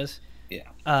Luka does. Yeah.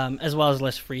 As well as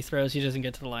less free throws. He doesn't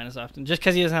get to the line as often, just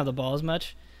because he doesn't have the ball as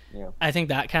much. Yeah. I think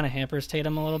that kind of hampers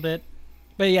Tatum a little bit.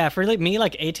 But yeah, for me,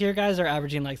 A tier guys are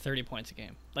averaging 30 points a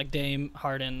game, like Dame,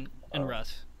 Harden, and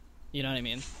Russ. You know what I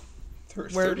mean?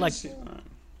 30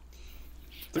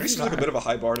 is a bit of a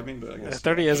high bar to me, but I guess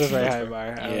 30 is a very high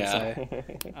bar. I would say.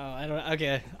 Oh, I don't.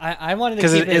 Okay, I wanted to.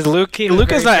 Because is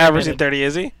Luka's not averaging 30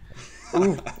 is he?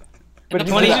 But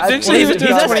 20. He's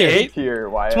doing 28 tier.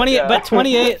 28, but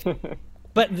 28.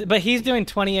 But he's doing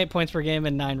 28 points per game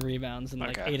and 9 rebounds and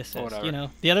 8 assists. Whatever.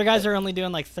 The other guys are only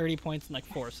doing 30 points and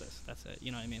 4 assists. That's it.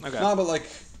 You know what I mean? Okay. No, but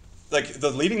the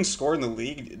leading scorer in the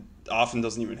league often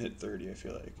doesn't even hit 30. I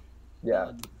feel like.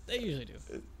 Yeah. They usually do.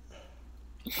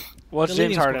 Well, it's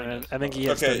James Harden. I think he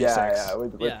hits 36. Yeah,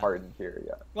 with Harden here,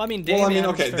 yeah. Well, I mean,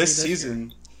 this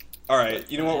season. All right,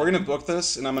 you know what? We're gonna book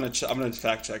this, and I'm gonna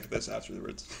fact check this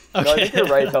afterwards. Okay. No, I think you're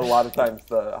right that a lot of times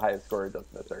the highest scorer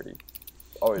doesn't hit 30.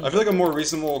 Always. I feel like a more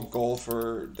reasonable goal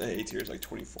for the A tier is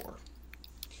 24.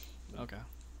 Okay.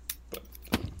 But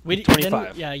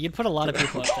 25. You'd put a lot of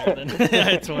people up there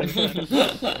then.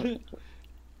 25.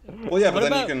 Well, yeah, but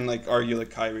then you can argue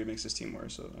Kyrie makes his team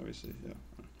worse. So obviously, yeah.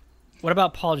 What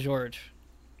about Paul George?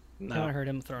 No. I haven't heard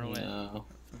him thrown away. No.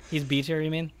 He's B tier,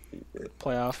 you mean?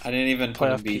 Playoff. I didn't even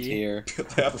put him B tier. You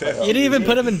didn't even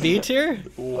put him in B tier?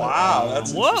 Wow,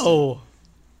 that's whoa.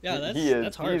 Yeah,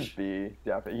 that's harsh. He's B.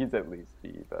 Yeah, he's at least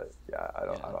B, but yeah, I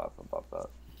don't have him above that.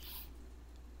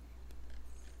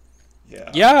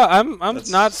 Yeah, I'm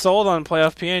not sold on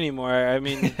playoff P anymore. I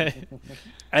mean,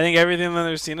 I think everything that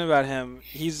I've seen about him,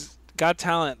 he's got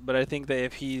talent, but I think that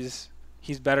if he's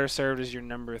better served as your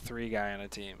number 3 guy on a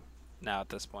team now at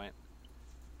this point.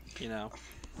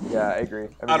 Yeah, I agree.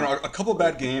 I don't know. A couple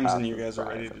bad games and you guys are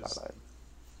ready to just...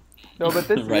 No, but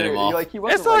this year, he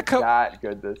wasn't that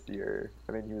good this year.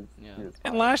 I mean, he was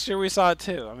fine. And last year we saw it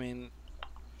too. I mean,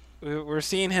 we're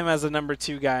seeing him as a number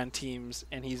 2 guy on teams,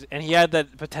 and he had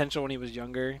that potential when he was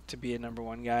younger to be a number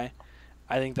 1 guy.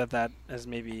 I think that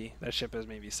ship has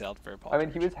maybe sailed for Paul. I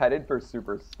mean, he was headed for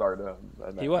superstardom.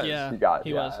 And he was. Yeah,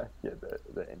 he had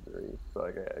the injury. So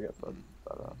I guess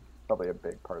that's probably a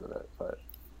big part of it. But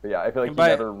yeah, I feel like he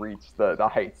never reached the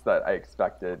heights that I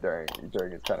expected during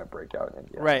his kind of breakout in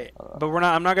Indiana. Right, but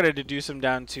I'm not going to deduce him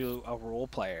down to a role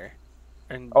player.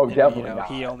 And definitely not.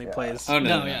 He only plays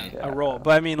a role.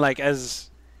 But I mean,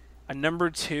 as a number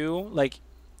 2,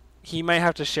 he might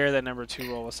have to share that number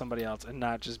 2 role with somebody else and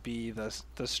not just be the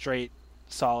straight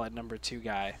solid number 2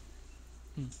 guy.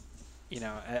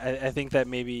 I think that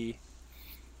maybe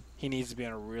he needs to be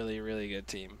on a really, really good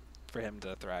team for him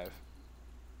to thrive.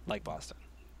 like Boston.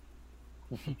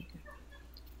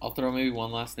 I'll throw maybe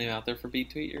one last name out there for B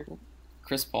tier.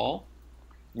 Chris Paul.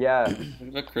 Yeah. What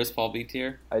about Chris Paul B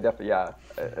tier? I definitely,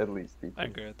 at least B tier. I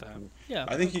agree with that. Yeah,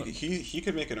 I think he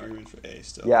could make an argument for A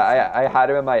still. Yeah, I had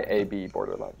him in my A/B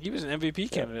borderline. He was an MVP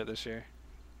candidate this year.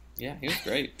 Yeah, he was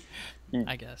great. He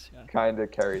I guess. Yeah. kind of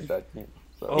carried that team.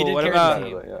 So. He did what carry about the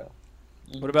team.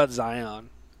 Yeah. what about Zion?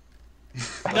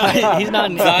 No, he's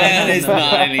not. Zion is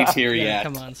not any tier Yeah, yet.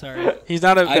 come on, sorry. He's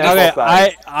not a. I Okay, Sample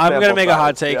size. I'm gonna Sample make a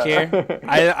hot size, take yeah. here.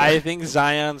 I think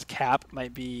Zion's cap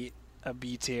might be a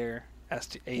B tier,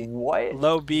 A What?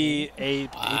 low B, A tier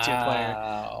player.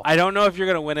 Wow. I don't know if you're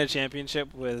gonna win a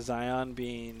championship with Zion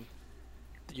being.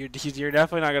 You're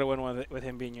definitely not gonna win with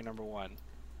him being your number one.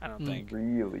 I don't think.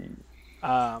 Really?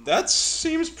 That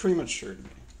seems premature to me.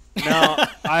 No,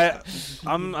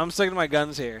 I'm sticking to my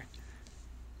guns here.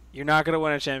 You're not gonna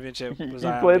win a championship. He with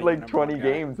Zion played being your like number 20 one guy.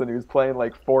 games and he was playing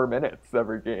like 4 minutes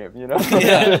every game, you know?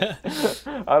 Yeah.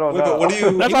 I don't Wait, know. but what do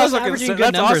you? That's He was also averaging good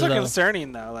that's numbers, also though.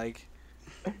 concerning though. Like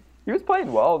He was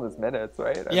playing well in his minutes,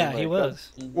 right? I Yeah, mean, he like,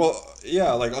 was. Well,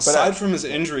 yeah, like aside from his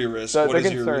injury risk, The what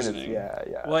is your concern reasoning? is,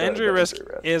 yeah. well, the injury risk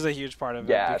is a huge part of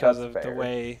it Yeah, because that's of the fair.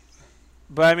 way.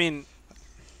 But I mean,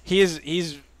 he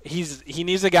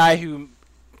needs a guy who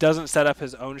doesn't set up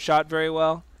his own shot very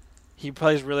well. He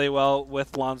plays really well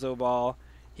with Lonzo Ball.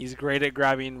 He's great at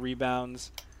grabbing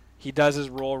rebounds. He does his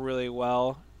role really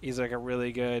well. He's like a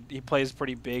really good. He plays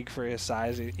pretty big for his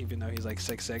size, even though he's like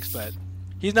 6'6". But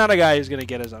he's not a guy who's gonna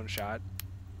get his own shot.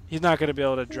 He's not gonna be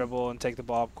able to dribble and take the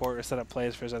ball up court or set up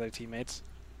plays for his other teammates.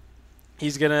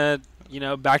 He's gonna,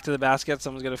 back to the basket.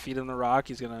 Someone's gonna feed him the rock.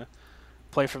 He's gonna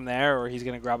play from there, or he's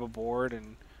gonna grab a board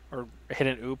or hit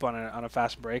an oop on a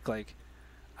fast break. Like,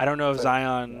 I don't know if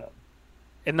Zion, yeah.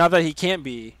 and not that he can't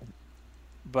be,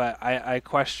 but I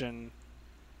question.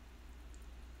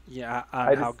 Yeah,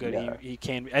 on how good he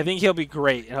can be. I think he'll be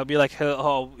great, and he'll be like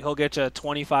he'll get you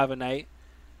 25 a night,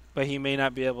 but he may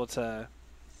not be able to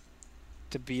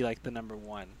be like the number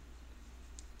one.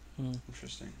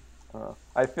 Interesting.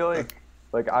 I feel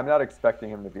like I'm not expecting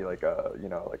him to be like a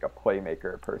like a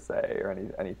playmaker per se or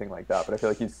anything like that, but I feel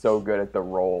like he's so good at the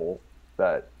role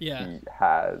that he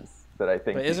has that I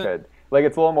think he could. Like,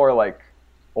 it's a little more like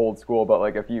old school, but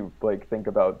like if you like think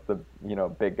about the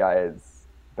big guys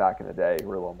back in the day who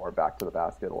were a little more back to the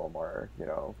basket, a little more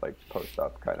like post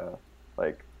up kind of,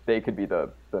 like they could be the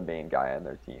main guy on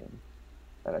their team,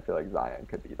 and I feel like Zion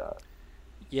could be that.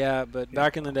 Yeah, but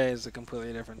back in the day, it's a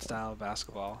completely different style of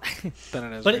basketball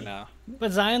than it is right now.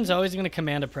 But Zion's always going to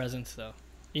command a presence, though.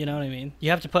 You know what I mean?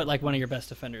 You have to put like one of your best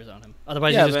defenders on him.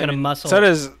 Otherwise, you're just going to muscle. So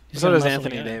does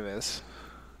Anthony Davis.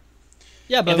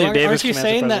 Yeah, but aren't you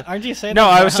saying that? Aren't you saying? No,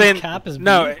 that I was saying cap is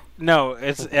no.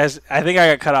 It's as I think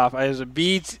I got cut off. I was a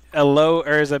B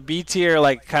tier,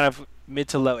 like kind of mid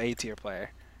to low A tier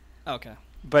player. Okay.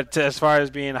 But as far as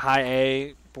being a high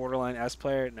A, borderline S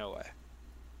player, no way.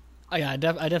 Oh yeah, I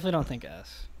definitely don't think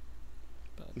S.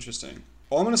 But. Interesting.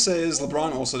 All I'm gonna say is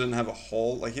LeBron also didn't have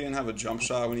he didn't have a jump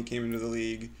shot when he came into the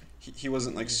league. He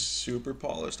wasn't like super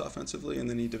polished offensively, and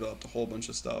then he developed a whole bunch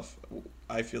of stuff.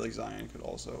 I feel like Zion could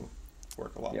also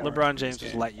work a lot more. LeBron James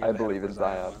just let you. I believe in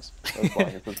Zion as long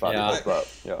as his body holds up.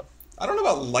 Yeah. I don't know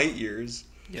about light years.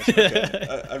 Yes.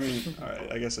 Okay. I mean, all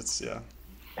right. I guess it's a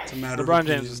matter. LeBron of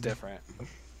James is different.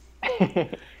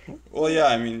 Well, yeah.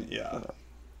 I mean, yeah,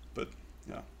 but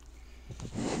yeah.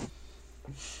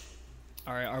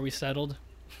 All right, are we settled?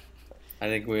 I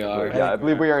think we are. Yeah, I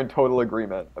believe we are in total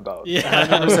agreement about. Yeah,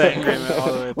 100% agreement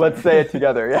all the way. Let's say it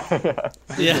together. Yeah.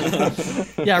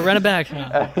 Yeah, run it back.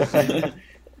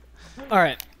 All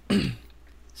right.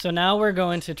 So now we're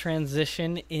going to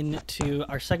transition into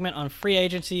our segment on free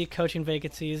agency, coaching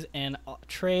vacancies, and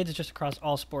trades just across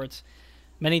all sports.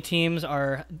 Many teams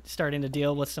are starting to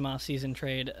deal with some off-season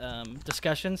trade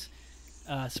discussions,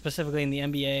 specifically in the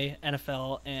NBA,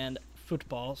 NFL, and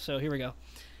football. So here we go.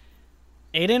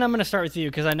 Aiden, I'm going to start with you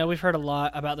because I know we've heard a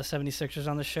lot about the 76ers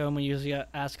on the show, and we usually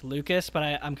ask Lucas, but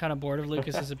I'm kind of bored of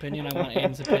Lucas's opinion. I want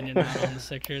Aiden's opinion on the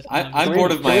Sixers. I'm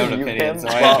bored of my own opinion, so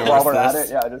I endorse while we're at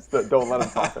this. it, yeah, just don't let him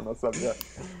talk on the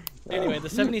subject. Anyway, the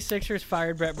 76ers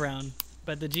fired Brett Brown,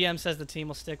 but the GM says the team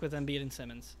will stick with Embiid and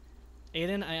Simmons.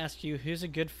 Aiden, I ask you, who's a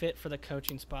good fit for the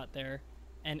coaching spot there,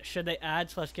 and should they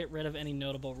add/get rid of any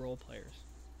notable role players?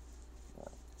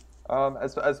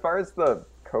 As far as the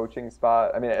coaching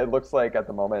spot, I mean, it looks like at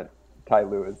the moment Ty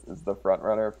Lue is the front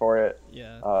runner for it.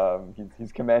 Yeah.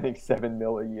 He's commanding $7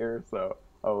 million a year, so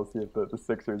we'll see if the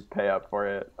Sixers pay up for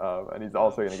it. And he's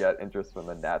also going to get interest from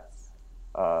the Nets.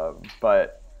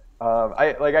 But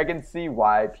I can see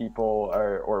why people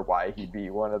or why he'd be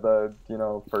one of the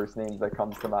first names that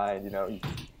comes to mind.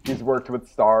 he's worked with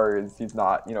stars. He's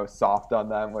not, soft on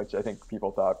them, which I think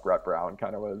people thought Brett Brown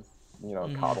kind of was,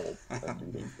 coddled and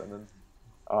beating Simmons.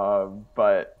 I'm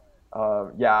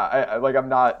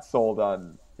not sold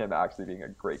on him actually being a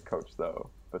great coach though.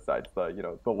 Besides the,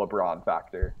 the LeBron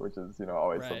factor, which is,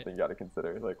 always something you got to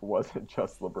consider. Like, wasn't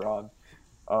just LeBron.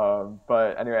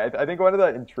 But anyway, I think one of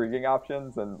the intriguing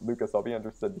options, and Lucas, I'll be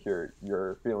interested to hear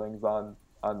your feelings on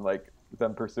like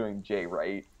them pursuing Jay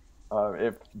Wright,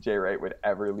 if Jay Wright would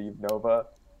ever leave Nova,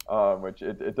 which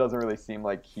it doesn't really seem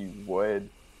like he would.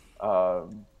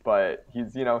 But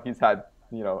he's had,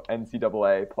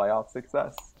 NCAA playoff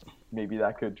success. Maybe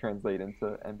that could translate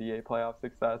into NBA playoff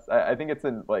success. I think it's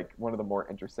in like one of the more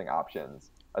interesting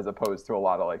options as opposed to a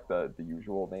lot of like the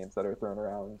usual names that are thrown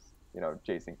around.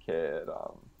 Jason Kidd,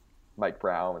 Mike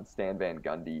Brown, and Stan Van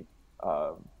Gundy.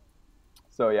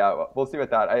 So yeah, we'll see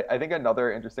with that. I think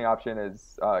another interesting option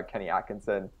is Kenny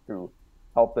Atkinson, who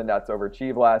helped the Nets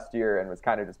overachieve last year and was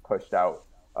kind of just pushed out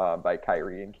by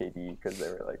Kyrie and KD because they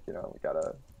were like, we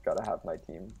gotta have my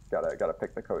team, gotta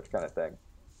pick the coach kind of thing.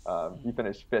 He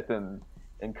finished 5th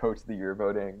in Coach of the Year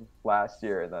voting last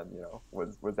year, and then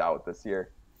was out this year.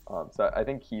 So I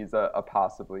think he's a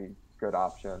possibly good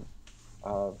option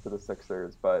for the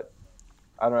Sixers, but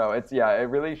I don't know. It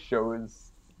really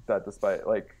shows that despite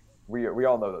like we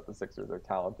all know that the Sixers are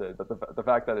talented, but the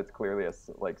fact that it's clearly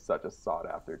such a sought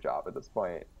after job at this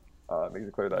point makes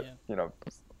it clear that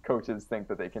coaches think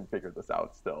that they can figure this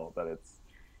out still, that it's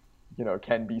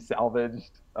can be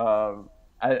salvaged.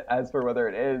 As for whether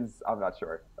it is, I'm not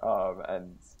sure.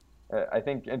 And I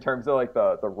think in terms of like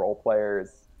the role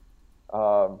players,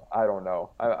 I don't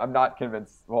know. I'm not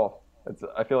convinced. Well,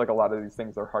 I feel like a lot of these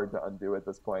things are hard to undo at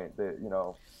this point.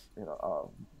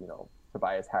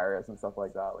 Tobias Harris and stuff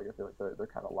like that. Like I feel like they're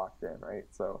kind of locked in, right?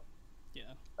 So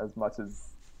yeah. As much as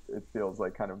it feels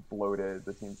like kind of bloated,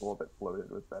 the team's a little bit bloated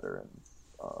with veterans.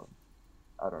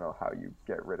 I don't know how you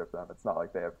get rid of them. It's not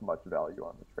like they have much value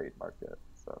on the trade market.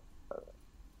 So.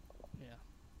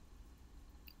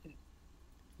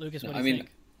 Lucas, what do you think?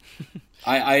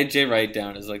 I had Jay Wright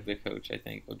down as like the coach. I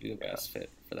think would be the best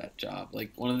fit for that job.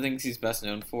 Like one of the things he's best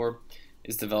known for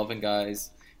is developing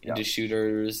guys into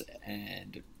shooters,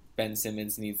 and Ben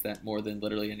Simmons needs that more than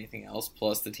literally anything else.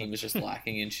 Plus, the team is just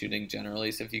lacking in shooting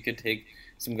generally. So if you could take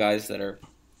some guys that are,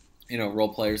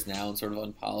 role players now and sort of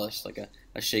unpolished, like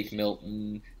a Shake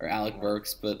Milton or Alec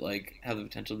Burks, but like have the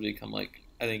potential to become like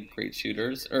I think great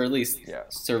shooters, or at least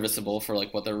serviceable for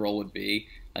like what their role would be.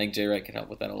 I think Jay Wright could help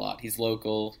with that a lot. He's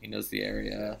local. He knows the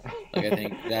area. Like I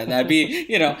think that'd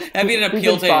be an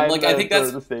appeal to him. Like I think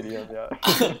that's the stadium. Yeah.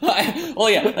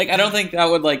 Like I don't think that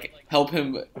would like help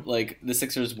him like the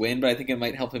Sixers win, but I think it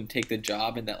might help him take the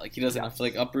job, and that like he doesn't have to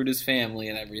like uproot his family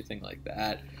and everything like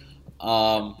that.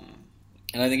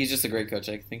 And I think he's just a great coach.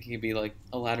 I think he'd be like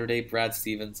a latter-day Brad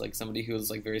Stevens, like somebody who was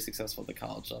like very successful at the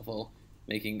college level,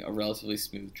 making a relatively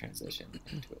smooth transition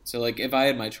into it. So like if I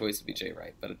had my choice, it'd be Jay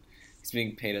Wright, but he's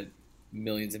being paid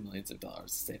millions and millions of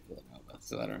dollars to stay at Villanova,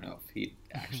 so I don't know if he'd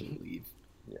actually leave.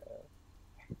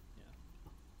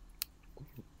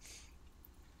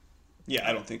 Yeah,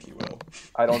 I don't think he will.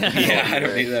 I don't think he will. I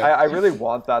don't either. I really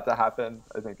want that to happen.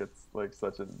 I think it's like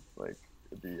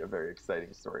it'd be a very exciting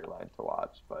storyline to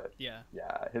watch. But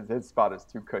his spot is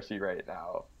too cushy right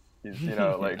now. He's,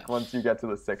 once you get to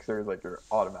the Sixers, like you're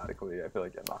automatically, I feel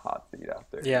like, in the hot seat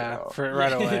after. For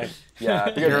right away.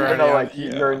 Because even though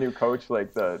you're a new coach,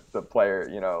 like the player,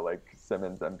 like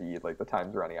Simmons, Embiid, like the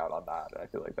time's running out on that, and I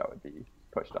feel like that would be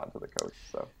pushed onto the coach.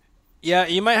 So. Yeah,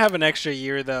 you might have an extra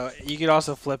year though. You could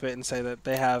also flip it and say that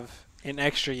they have an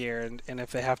extra year, and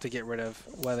if they have to get rid of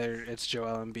whether it's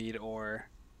Joel Embiid or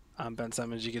Ben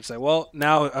Simmons, you could say, well,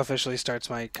 now officially starts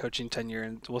my coaching tenure,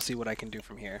 and we'll see what I can do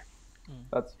from here.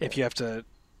 That's fair. If you have to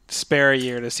spare a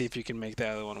year to see if you can make the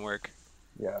other one work.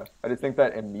 Yeah, I just think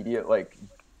that immediate,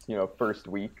 first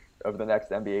week of the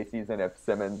next NBA season, if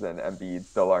Simmons and Embiid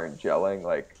still aren't gelling,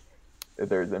 like,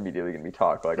 there's immediately going to be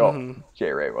talk, like,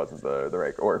 Jay Wright wasn't the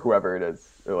right, or whoever it is,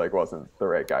 wasn't the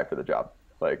right guy for the job.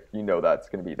 Like, that's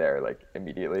going to be there, like,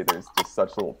 immediately. There's just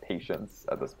such little patience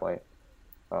at this point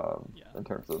in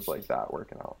terms of, like, that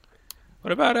working out.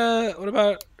 What about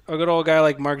a good old guy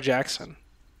like Mark Jackson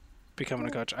becoming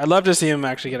a coach? I'd love to see him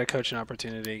actually get a coaching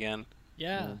opportunity again.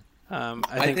 Yeah.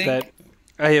 I think that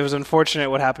it was unfortunate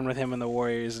what happened with him and the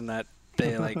Warriors, and that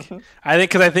they I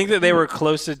think that they were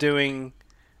close to doing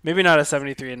maybe not a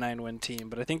 73-9 win team,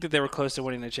 but I think that they were close to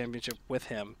winning the championship with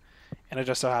him, and it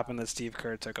just so happened that Steve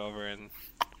Kerr took over, and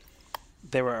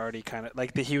they were already kind of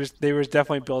like they were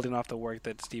definitely building off the work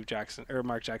that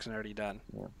Mark Jackson already done.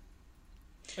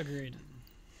 Agreed.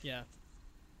 Yeah.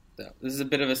 though. This is a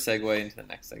bit of a segue into the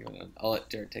next segment. I'll let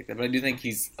Jared take that, but I do think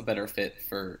he's a better fit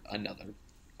for another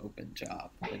open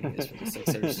job than he is for the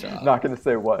Sixers job. Not going to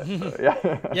say what. Yeah.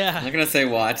 I'm not going to say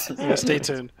what. Stay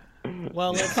tuned.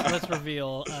 Well, let's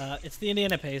reveal. It's the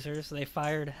Indiana Pacers. They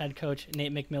fired head coach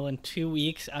Nate McMillan 2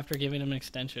 weeks after giving him an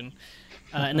extension.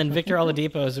 And then Victor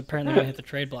Oladipo is apparently going to hit the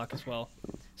trade block as well.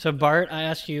 So, Bart, I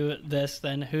ask you this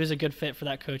then. Who's a good fit for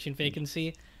that coaching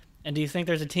vacancy? And do you think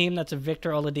there's a team that's a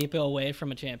Victor Oladipo away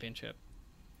from a championship?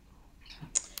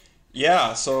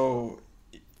 Yeah,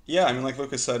 I mean, like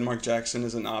Lucas said, Mark Jackson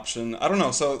is an option. I don't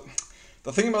know. So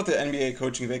the thing about the NBA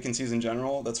coaching vacancies in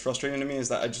general that's frustrating to me is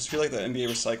that I just feel like the NBA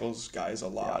recycles guys a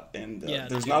lot, and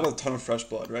there's not a ton of fresh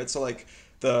blood, right? So, like,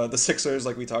 the Sixers,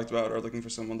 like we talked about, are looking for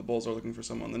someone. The Bulls are looking for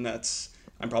someone. The Nets,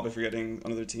 I'm probably forgetting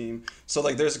another team. So,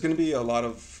 like, there's going to be a lot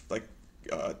of, like,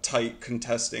 tight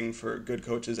contesting for good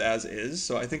coaches as is.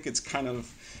 So I think it's kind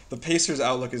of, the Pacers'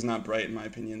 outlook is not bright in my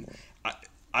opinion.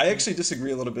 I actually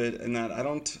disagree a little bit in that I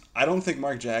don't think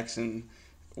Mark Jackson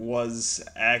was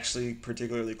actually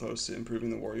particularly close to improving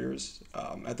the Warriors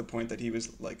at the point that he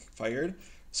was like fired.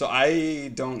 So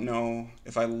I don't know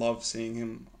if I love seeing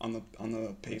him on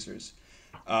the Pacers.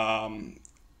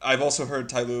 I've also heard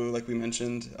Ty Lue, like we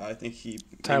mentioned. I think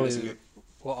Ty Lue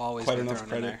will always quite be enough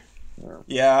credit. There.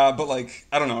 Yeah, but like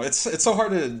I don't know. It's so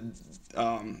hard to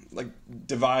like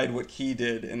divide what he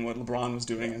did and what LeBron was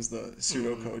doing as the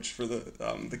pseudo coach for the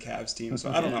Cavs team. So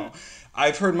I don't know.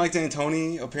 I've heard Mike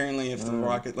D'Antoni apparently if the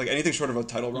Rockets, like anything short of a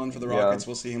title run for the Rockets,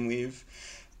 we'll see him leave.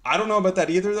 I don't know about that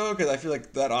either though, because I feel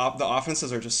like that the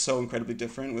offenses are just so incredibly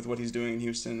different with what he's doing in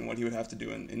Houston and what he would have to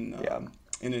do in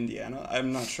Indiana.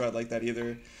 I'm not sure I'd like that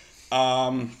either.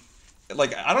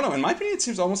 Like, I don't know. In my opinion, it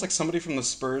seems almost like somebody from the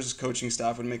Spurs coaching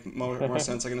staff would make more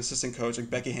sense, like an assistant coach, like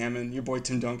Becky Hammon, your boy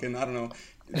Tim Duncan. I don't know.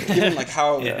 Given like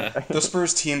how the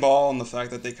Spurs team ball and the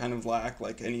fact that they kind of lack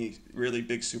like any really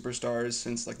big superstars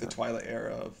since like the twilight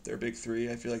era of their big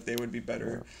three, I feel like they would be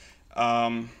better.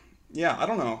 I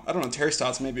don't know. Terry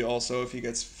Stotts maybe also if he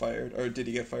gets fired, or did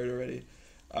he get fired already?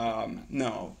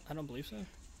 No. I don't believe so.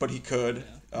 But he could,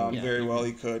 very well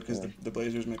he could, because the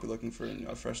Blazers might be looking for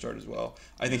a fresh start as well.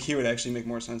 I think he would actually make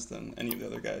more sense than any of the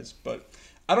other guys. But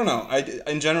I don't know.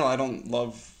 In general, I don't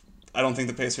think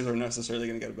the Pacers are necessarily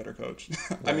going to get a better coach.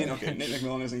 I mean, okay, Nate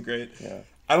McMillan isn't great. Yeah.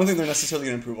 I don't think they're necessarily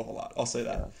going to improve a whole lot. I'll say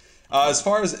that. As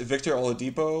far as Victor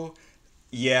Oladipo,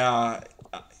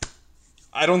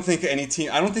 I don't think any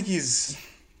team. I don't think he's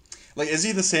like. Is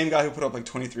he the same guy who put up like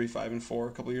 23, 5, and 4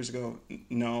 a couple years ago?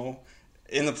 No.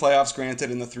 In the playoffs, granted,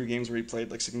 in the 3 games where he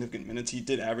played like significant minutes, he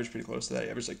did average pretty close to that. He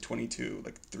averaged like 22,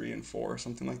 like 3 and 4,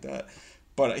 something like that.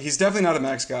 But he's definitely not a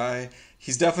max guy.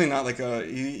 He's definitely not like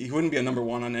he wouldn't be a number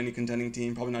 1 on any contending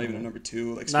team. Probably not even a number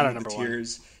 2. Like not a number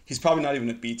tiers. 1. He's probably not even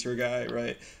a B tier guy,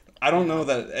 right? I don't know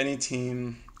that any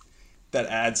team that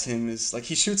adds him is like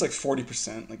he shoots like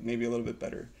 40%, like maybe a little bit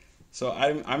better. So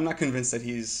I'm not convinced that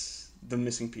he's the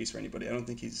missing piece for anybody. I don't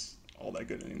think he's all that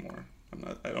good anymore.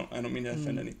 I don't mean to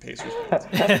offend any Pacers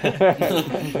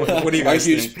fans. What do you guys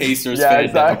think? Huge Pacers fan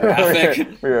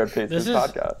demographic. We're a Pacers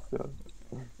podcast. So.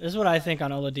 This is what I think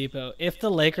on Oladipo. If the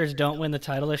Lakers don't win the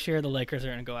title this year, the Lakers are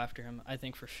going to go after him. I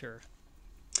think for sure.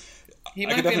 He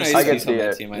might be nice to be on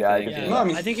that team. I think. No,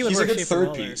 I think he would he's a good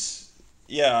third piece.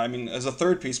 Yeah, I mean, as a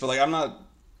third piece, but like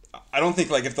I don't think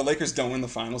like if the Lakers don't win the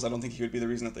finals, I don't think he would be the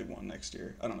reason that they won next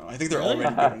year. I don't know. I think they're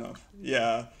already good enough.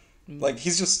 Yeah, like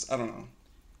he's just I don't know.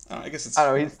 I guess it's. I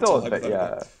don't know. He's still a bit.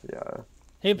 Yeah.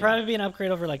 He'd probably be an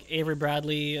upgrade over like Avery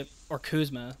Bradley or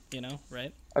Kuzma.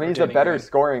 Right? I mean, he's a better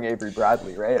scoring Avery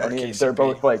Bradley, right? I mean, they're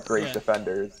both like great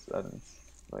defenders, and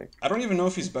like. I don't even know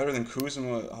if he's better than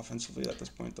Kuzma offensively at this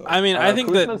point, though. I mean, I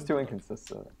think Kuzma's too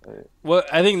inconsistent. Right? Well,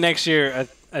 I think next year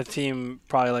a team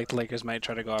probably like the Lakers might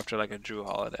try to go after like a Jrue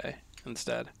Holiday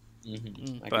instead.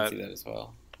 Mm-hmm. I can see that as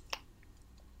well.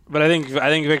 But I think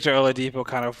Victor Oladipo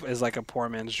kind of is like a poor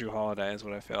man's Jrue Holiday, is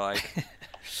what I feel like.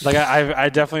 Like I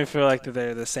definitely feel like that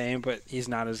they're the same, but he's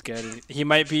not as good. He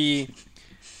might be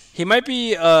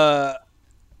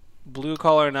blue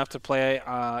collar enough to play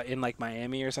in like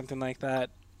Miami or something like that.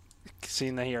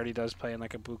 Seeing that he already does play in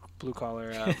like a blue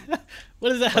collar. What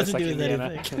does that have to do with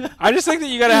anything? I just think that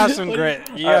you gotta have some grit.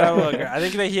 You gotta have a little grit. I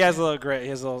think that he has a little grit. He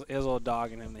has a little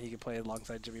dog in him that he can play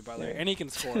alongside Jimmy Butler, and he can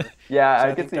score. Yeah, so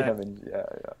I can see him.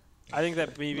 I think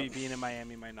that maybe being in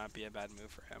Miami might not be a bad move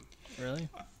for him. Really?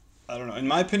 I don't know. In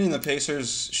my opinion, the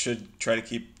Pacers should try to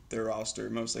keep their roster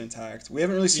mostly intact. We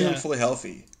haven't really seen them fully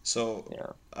healthy, so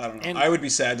I don't know. And I would be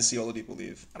sad to see Oladipo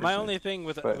leave. Personally. My only thing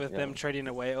with them trading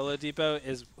away Oladipo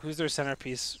is who's their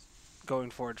centerpiece going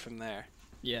forward from there.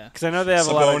 Yeah, because I know they have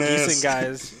a lot of decent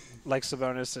guys like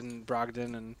Sabonis and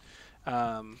Brogdon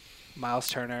Miles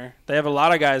Turner. They have a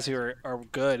lot of guys who are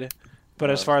good, but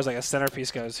as far as like a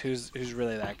centerpiece goes, who's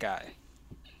really that guy?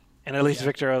 And at least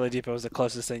Victor Oladipo is the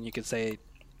closest thing you could say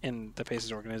in the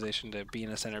Pacers organization to being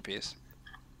a centerpiece.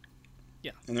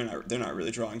 Yeah, and they're not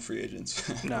really drawing free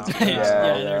agents. No,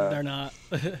 they're not.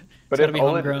 But if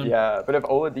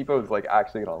Oladipo is like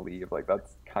actually gonna leave, like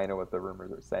that's kind of what the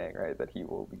rumors are saying, right? That he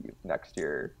will leave next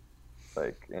year,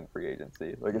 like in free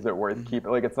agency. Like, is it worth keeping?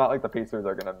 Like, it's not like the Pacers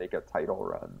are gonna make a title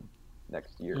run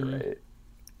next year, right?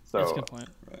 So that's a good point.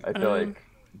 I feel like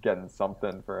getting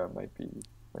something for him might be.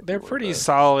 They're pretty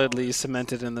solidly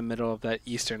cemented in the middle of that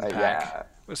Eastern pack.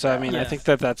 So I mean, I think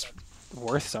that's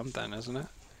worth something, isn't it?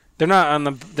 They're not on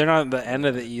the end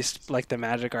of the East like the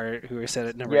Magic are, who are set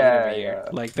at number 8 every year.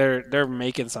 Like they're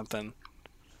making something.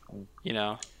 You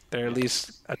know, they're at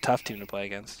least a tough team to play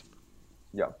against.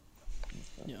 Yeah.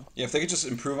 If they could just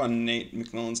improve on Nate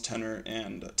McMillan's tenure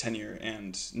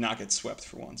and not get swept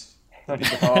for once,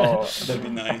 that'd be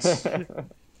nice.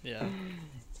 Yeah.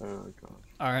 Oh god.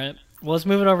 All right. Well, let's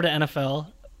move it over to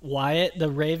NFL. Wyatt, the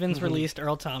Ravens released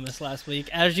Earl Thomas last week,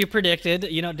 as you predicted.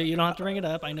 You don't have to bring it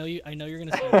up. I know you're going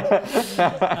to say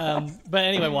it. But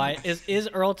anyway, Wyatt, is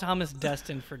Earl Thomas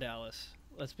destined for Dallas?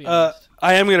 Let's be honest.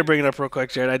 I am going to bring it up real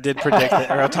quick, Jared. I did predict that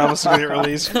Earl Thomas was going to get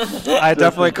released. I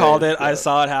definitely called it. I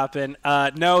saw it happen.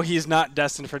 No, he's not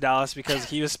destined for Dallas because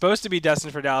he was supposed to be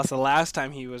destined for Dallas the last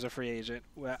time he was a free agent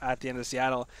at the end of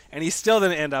Seattle, and he still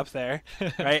didn't end up there,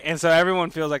 right? And so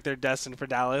everyone feels like they're destined for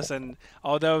Dallas, and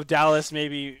although Dallas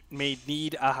may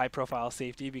need a high-profile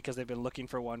safety because they've been looking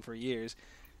for one for years,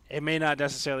 it may not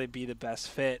necessarily be the best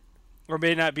fit or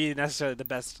may not be necessarily the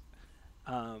best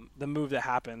the move that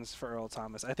happens for Earl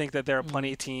Thomas. I think that there are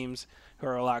plenty of teams who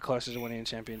are a lot closer to winning a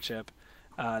championship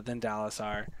than Dallas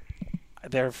are.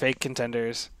 They're fake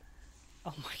contenders.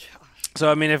 Oh my gosh. So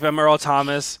I mean, if I'm Earl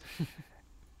Thomas,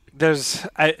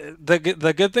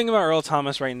 the good thing about Earl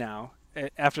Thomas right now,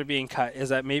 after being cut, is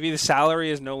that maybe the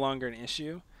salary is no longer an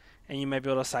issue, and you might be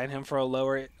able to sign him for a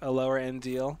lower end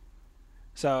deal.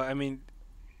 So I mean,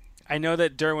 I know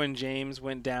that Derwin James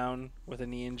went down with a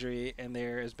knee injury, and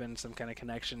there has been some kind of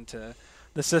connection to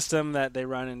the system that they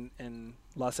run in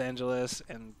Los Angeles,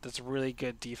 and that's a really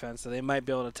good defense, so they might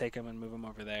be able to take him and move him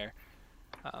over there.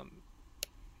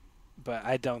 But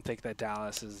I don't think that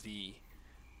Dallas is the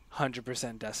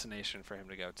 100% destination for him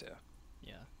to go to.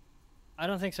 Yeah. I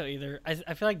don't think so either.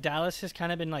 I feel like Dallas has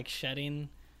kind of been like shedding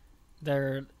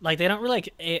their they don't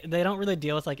really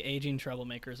deal with like aging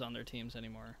troublemakers on their teams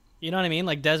anymore. You know what I mean?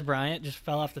 Like Des Bryant just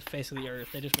fell off the face of the earth.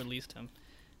 They just released him,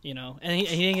 you know, and he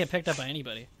didn't get picked up by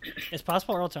anybody. It's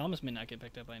possible Earl Thomas may not get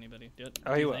picked up by anybody. Do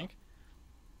he you will. think?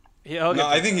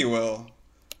 I think he will.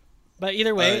 But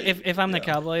either way, if I'm the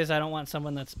Cowboys, I don't want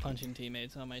someone that's punching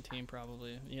teammates on my team.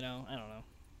 Probably, you know, I don't know.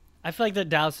 I feel like that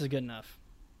Dallas is good enough,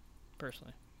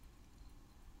 personally.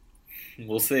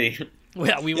 We'll see.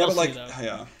 Yeah, we will see though.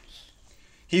 Yeah.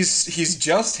 He's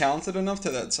just talented enough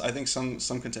that I think some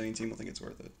contending team will think it's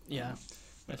worth it. Yeah,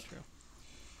 that's true.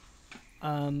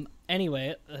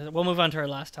 Anyway, we'll move on to our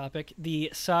last topic. The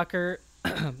soccer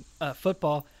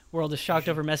football world is shocked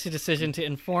over Messi's decision to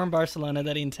inform Barcelona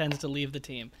that he intends to leave the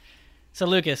team. So,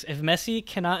 Lucas, if Messi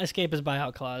cannot escape his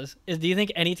buyout clause, do you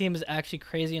think any team is actually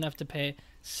crazy enough to pay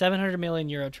 €700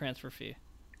 million transfer fee?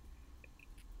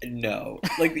 No,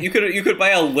 like you could buy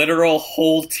a literal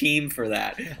whole team for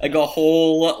that, like a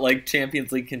whole like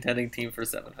Champions League contending team for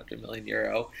 €700 million.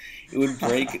 It would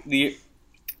break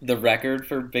the record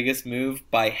for biggest move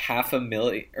by half a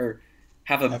billion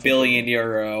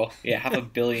euro. Yeah,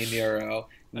 €500 million.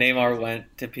 Neymar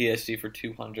went to PSG for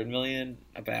 200 million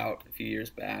about a few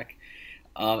years back,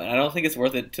 and I don't think it's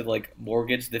worth it to like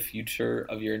mortgage the future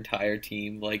of your entire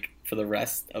team like for the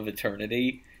rest of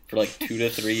eternity. For like 2 to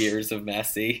 3 years of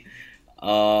Messi.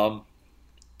 You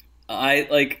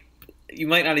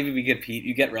might not even be compete.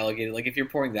 You get relegated. Like if you're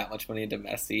pouring that much money into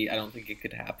Messi, I don't think it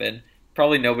could happen.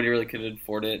 Probably nobody really could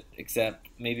afford it except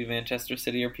maybe Manchester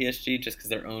City or PSG, just because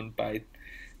they're owned by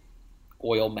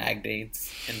oil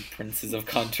magnates and princes of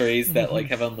countries that like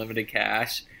have unlimited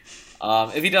cash.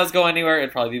 If he does go anywhere,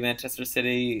 it'd probably be Manchester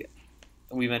City.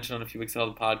 We mentioned on a few weeks ago,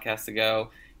 the podcast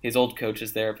ago. His old coach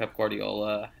is there, Pep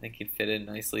Guardiola. I think he'd fit in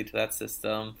nicely to that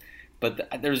system.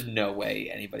 But there's no way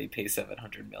anybody pays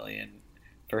 $700 million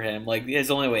for him. Like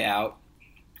his only way out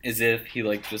is if he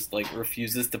just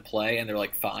refuses to play and they're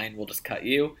like, fine, we'll just cut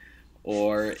you,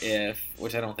 or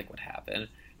which I don't think would happen,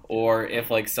 or if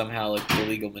somehow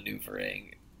illegal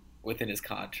maneuvering within his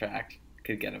contract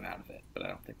could get him out of it. But I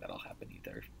don't think that'll happen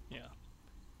either. Yeah.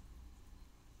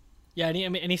 Yeah,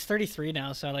 and he's 33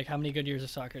 now, so how many good years of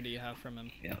soccer do you have from him?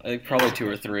 Yeah, probably 2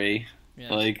 or 3.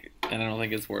 Yeah. And I don't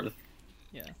think it's worth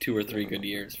Yeah. 2 or 3 good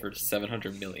years for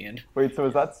 $700 million. Wait, so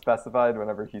was that specified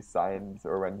whenever he signed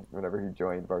or whenever he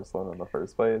joined Barcelona in the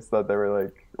first place? That they were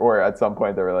like, or at some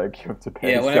point they were like, you have to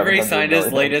pay. Yeah, whenever he signed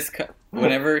his latest,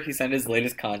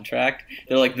 contract,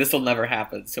 they're like, this will never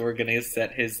happen. So we're gonna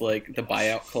set his the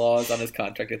buyout clause on his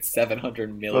contract at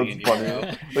 $700 million. That's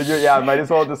funny. But might as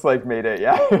well just made it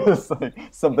just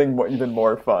something even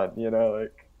more fun,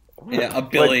 Yeah, $1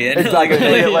 billion. Exactly.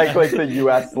 Make it like the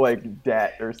U.S.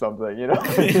 debt or something,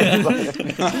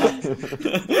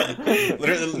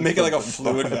 Literally make it like a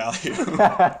fluid value.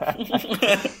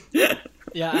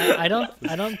 Yeah, I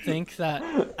don't think that.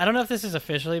 I don't know if this has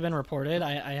officially been reported.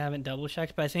 I haven't double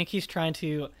checked, but I think he's trying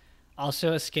to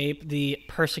also escape the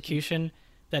persecution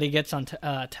that he gets on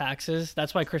taxes.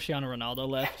 That's why Cristiano Ronaldo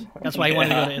left. That's why he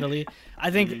wanted to go to Italy.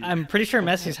 I'm pretty sure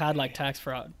Messi's had tax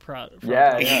fraud.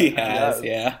 He has.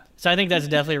 So I think that's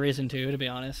definitely a reason too, to be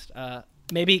honest.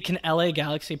 Maybe can LA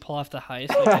Galaxy pull off the heist?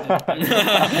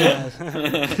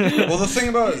 Well, the thing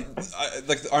about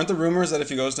aren't the rumors that if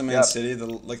he goes to Man City, the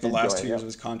last 2 years of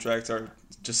his contract are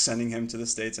just sending him to the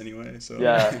States anyway? So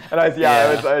and I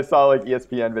saw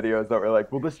ESPN videos that were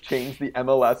like, will this change the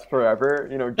MLS forever?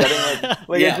 Getting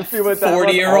it just be what that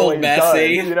 40-year-old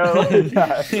Messi,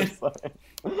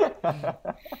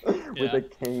 with a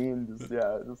cane, it's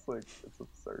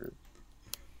absurd.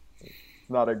 It's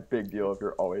not a big deal if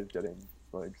you're always getting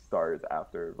stars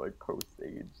after post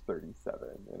age 37,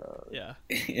 Yeah.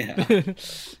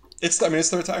 It's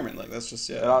the retirement. That's just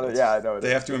I know they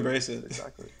have to embrace it.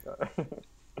 Exactly.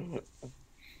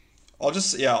 I'll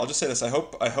just say this. I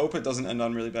hope it doesn't end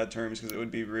on really bad terms, because it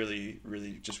would be really,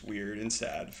 really just weird and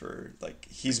sad for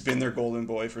he's been their golden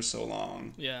boy for so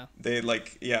long. Yeah. They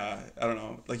I don't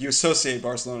know. You associate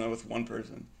Barcelona with one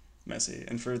person, Messi,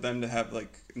 and for them to have to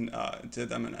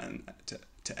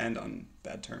end on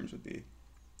bad terms would be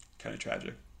kind of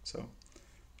tragic. So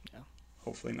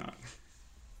hopefully not.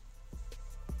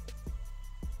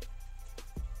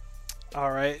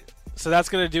 All right. So that's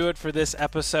going to do it for this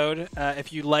episode.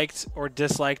 If you liked or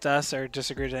disliked us or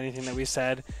disagreed with anything that we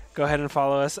said, go ahead and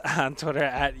follow us on Twitter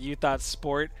at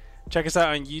YouThoughtSport. Check us out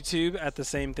on YouTube at the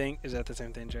same thing. Is that the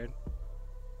same thing, Jared?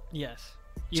 Yes.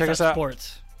 Check us out.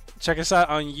 Sports. Check us out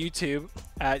on YouTube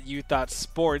at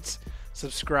YouThoughtSports.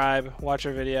 Subscribe, watch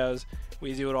our videos.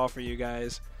 We do it all for you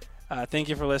guys. Thank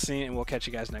you for listening, and we'll catch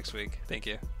you guys next week. Thank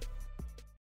you.